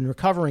 but he's been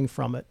recovering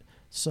from it.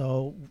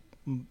 So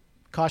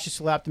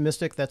cautiously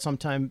optimistic that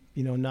sometime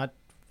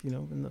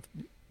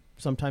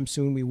sometime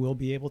soon we will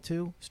be able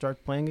to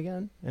start playing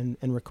again and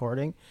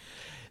recording.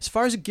 As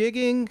far as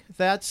gigging,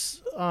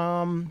 that's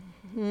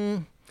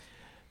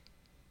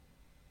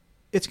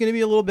it's going to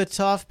be a little bit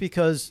tough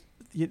because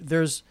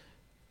there's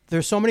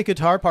so many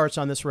guitar parts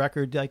on this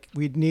record. Like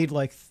we'd need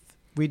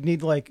we'd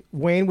need like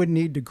Wayne would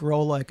need to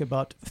grow like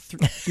about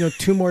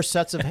 2 more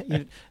sets of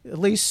at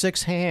least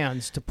 6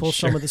 hands to pull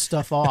some of the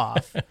stuff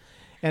off.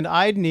 And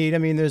I'd need, I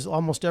mean, there's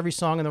almost every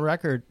song on the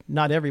record,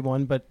 not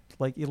everyone, but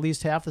like at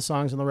least half the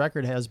songs on the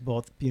record has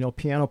both,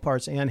 piano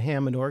parts and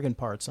Hammond organ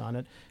parts on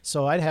it.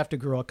 So I'd have to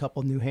grow a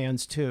couple new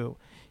hands too.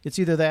 It's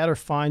either that or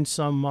find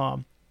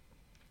some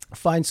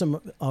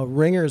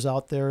ringers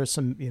out there,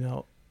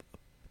 some,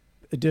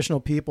 additional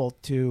people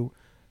to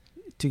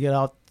get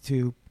out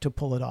to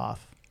pull it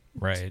off.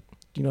 Right.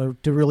 To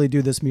really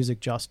do this music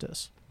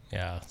justice.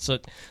 Yeah. So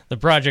the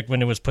project,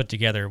 when it was put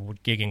together,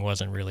 gigging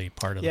wasn't really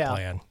part of the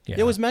plan. Yeah.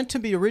 It was meant to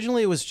be,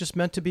 originally it was just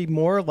meant to be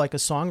more like a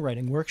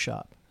songwriting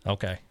workshop.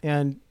 Okay.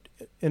 And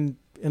in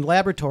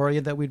laboratory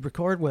that we'd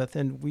record with,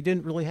 and we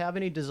didn't really have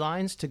any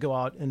designs to go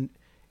out and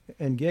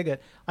gig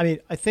it. I mean,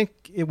 I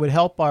think it would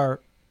help our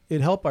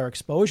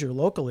exposure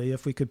locally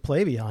if we could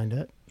play behind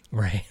it.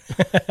 Right.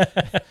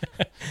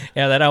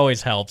 Yeah, that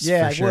always helps.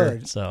 Yeah, for sure.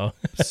 Would. So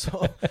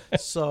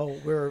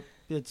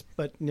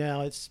but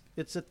now it's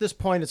at this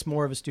point it's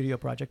more of a studio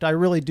project. I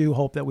really do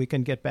hope that we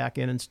can get back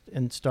in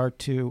and start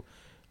to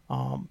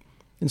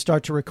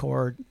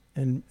record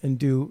and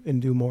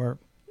do more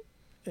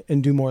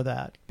of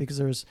that,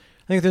 because I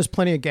think there's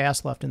plenty of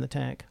gas left in the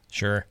tank.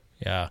 Sure.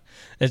 Yeah.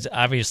 It's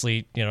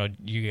obviously,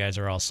 you guys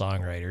are all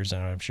songwriters,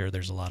 and I'm sure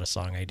there's a lot of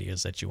song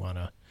ideas that you want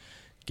to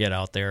get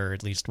out there, or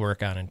at least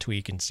work on and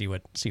tweak and see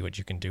what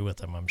you can do with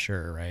them, I'm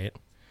sure, right?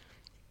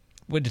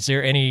 Is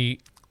there any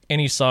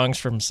songs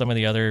from some of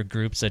the other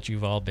groups that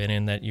you've all been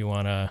in that you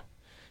want to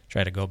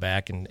try to go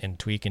back and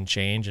tweak and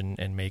change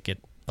and make it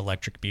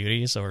Electric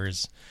Beauties, or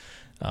is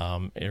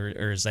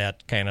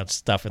that kind of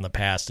stuff in the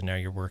past and now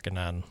you're working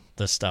on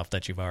the stuff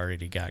that you've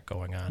already got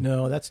going on?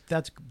 No, that's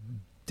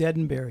dead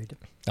and buried.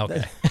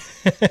 Okay.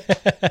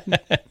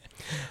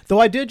 Though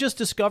I did just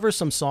discover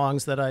some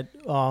songs that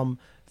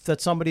that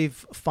somebody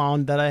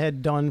found that I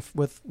had done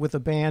with a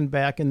band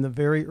back in the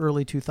very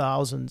early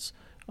 2000s,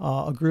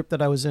 a group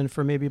that I was in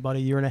for maybe about a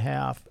year and a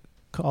half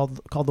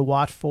called the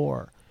Watt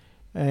 4.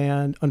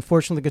 And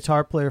unfortunately, the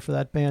guitar player for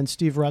that band,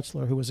 Steve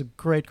Retzler, who was a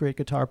great, great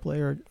guitar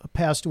player,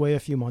 passed away a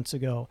few months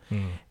ago.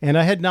 And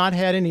I had not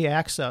had any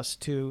access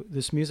to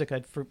this music.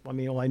 I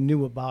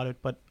knew about it,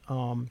 but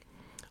I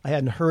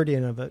hadn't heard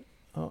any of it.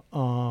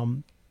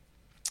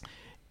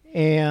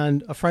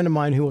 And a friend of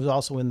mine who was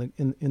also in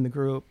the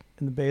group,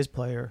 in the bass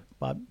player,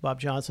 Bob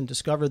Johnson,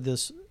 discovered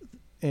this,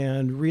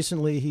 and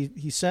recently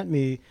he sent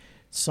me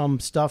some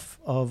stuff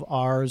of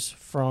ours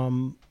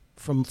from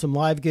some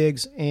live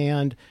gigs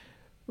and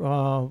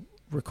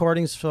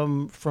recordings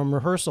from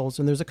rehearsals,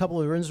 and there's a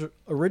couple of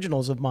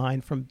originals of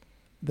mine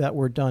that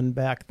were done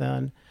back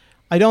then.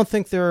 I don't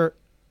think they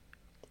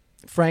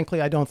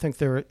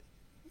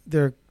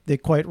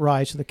quite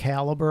rise to the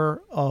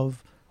caliber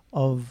of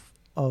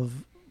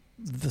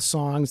the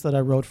songs that I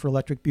wrote for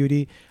Electric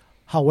Beauty.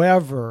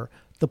 However,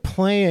 the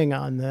playing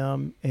on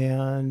them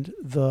and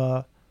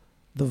the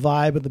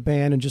vibe of the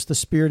band and just the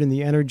spirit and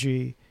the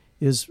energy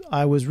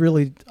I was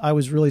really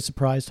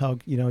surprised how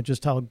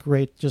just how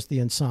great just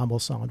the ensemble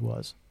sound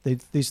was.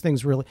 These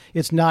things really,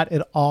 it's not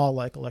at all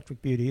like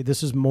Electric Beauty.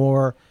 This is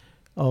more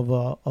of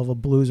a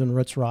blues and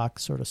roots rock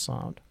sort of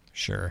sound.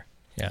 Sure.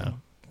 Yeah.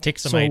 Take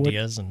some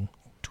ideas and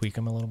tweak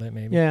them a little bit,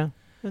 maybe. Yeah,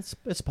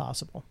 it's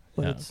possible.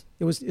 But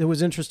it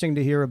was interesting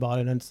to hear about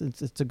it, and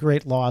it's a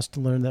great loss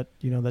to learn that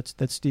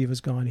that Steve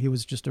is gone. He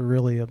was just a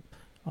really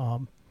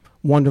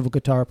wonderful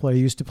guitar player.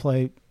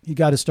 He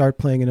got to start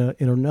playing in a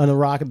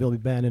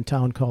rockabilly band in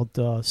town called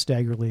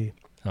Stagger Lee.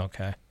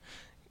 Okay.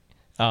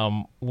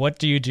 What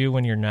do you do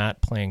when you're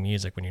not playing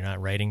music? When you're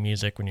not writing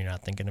music? When you're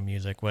not thinking of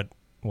music?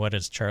 What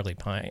is Charlie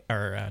Pine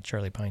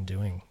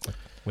doing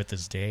with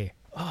his day?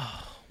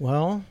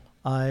 Well,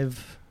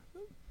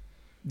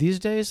 these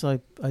days I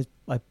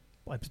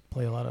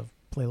play a lot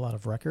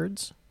of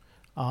records.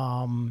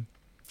 I'm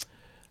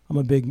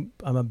a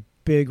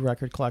big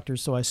record collector,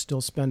 so I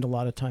still spend a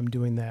lot of time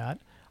doing that.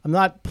 I'm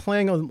not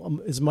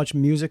playing as much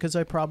music as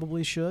I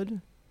probably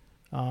should,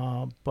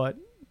 but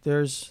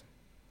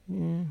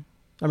I'm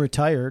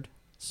retired,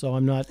 so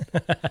I'm not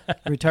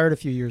retired a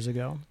few years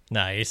ago.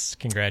 Nice,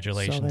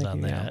 congratulations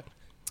on that.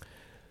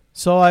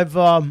 So I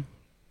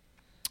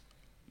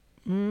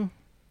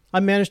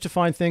managed to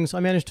find things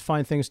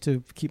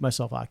to keep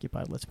myself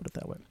occupied. Let's put it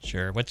that way.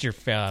 Sure. What's your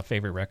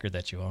favorite record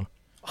that you own?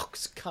 Oh,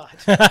 God.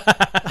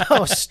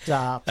 Oh,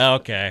 stop.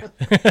 Okay.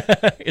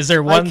 Is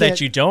there one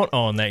that you don't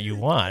own that you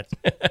want?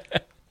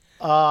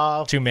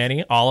 Too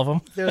many? All of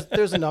them?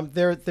 There's a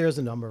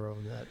number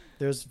of them that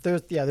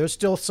there's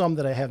still some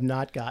that I have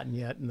not gotten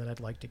yet and that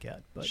I'd like to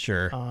get. But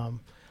sure.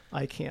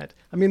 I can't.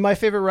 I mean, my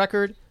favorite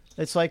record,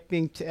 it's like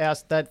being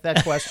asked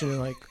that question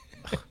and like,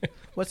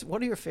 what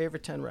are your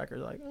favorite 10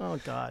 records? Like, oh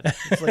God.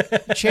 It's like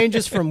it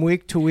changes from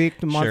week to week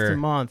to month to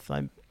month.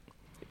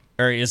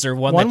 Or is there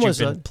one that you've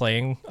been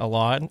playing a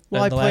lot?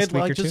 Well, I played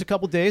last week just a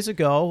couple days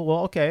ago.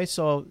 Well, okay,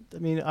 so I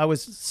mean, I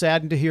was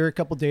saddened to hear a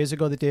couple days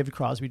ago that David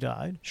Crosby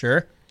died.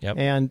 Sure. Yep.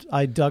 And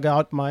I dug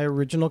out my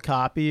original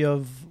copy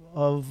of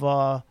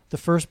the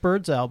first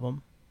Birds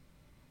album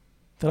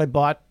that I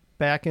bought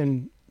back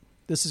in,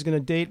 this is going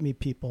to date me,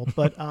 people,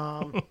 but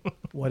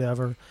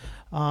whatever.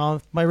 My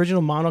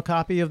original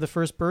monocopy of the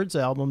first Byrds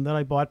album that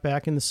I bought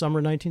back in the summer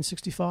of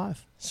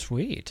 1965.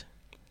 Sweet.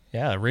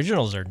 Yeah,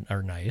 originals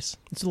are nice.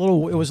 It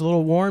was a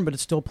little worn, but it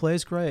still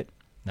plays great.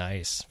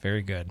 Nice.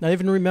 Very good. I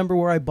even remember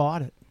where I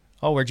bought it.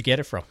 Oh, where'd you get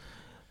it from?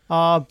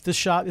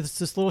 It's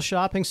this little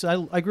shopping.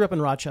 So I grew up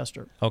in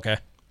Rochester. Okay.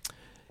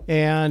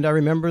 And I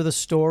remember the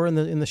store in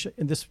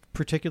this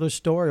particular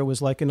store. It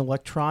was like an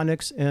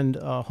electronics and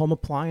home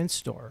appliance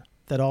store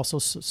that also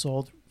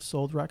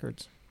sold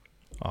records.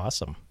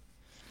 Awesome.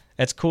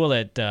 It's cool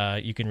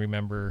that you can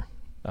remember,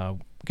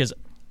 because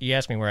you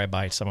asked me where I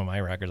buy some of my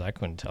records. I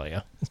couldn't tell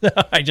you.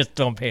 I just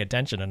don't pay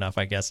attention enough,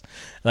 I guess.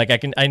 Like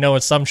I know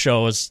it's some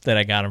shows that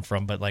I got them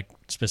from, but like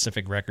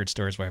specific record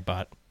stores where I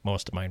bought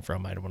most of mine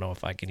from, I don't know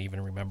if I can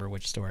even remember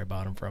which store I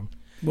bought them from.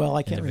 Well,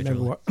 I can't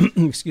remember.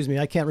 Excuse me,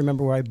 I can't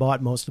remember where I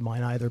bought most of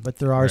mine either. But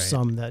there are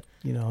some that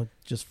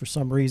just for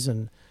some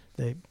reason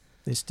they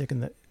stick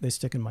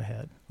in my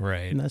head.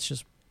 Right. And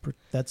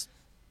that's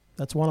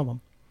one of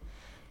them.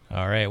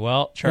 All right.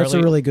 Well, Charlie, that's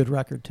a really good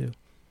record too.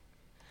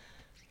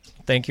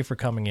 Thank you for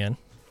coming in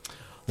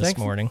this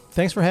morning.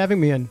 Thanks for having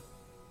me in.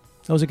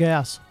 That was a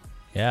gas.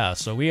 Yeah.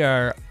 So we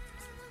are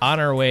on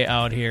our way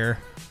out here.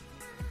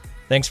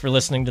 Thanks for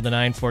listening to the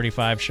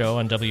 945 show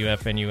on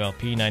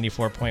WFNULP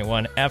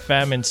 94.1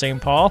 FM in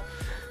St. Paul.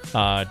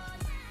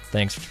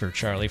 Thanks for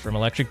Charlie from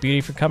Electric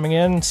Beauty for coming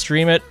in.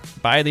 Stream it.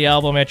 Buy the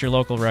album at your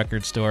local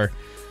record store.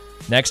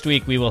 Next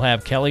week, we will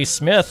have Kelly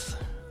Smith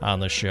on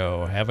the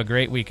show. Have a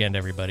great weekend,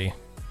 everybody.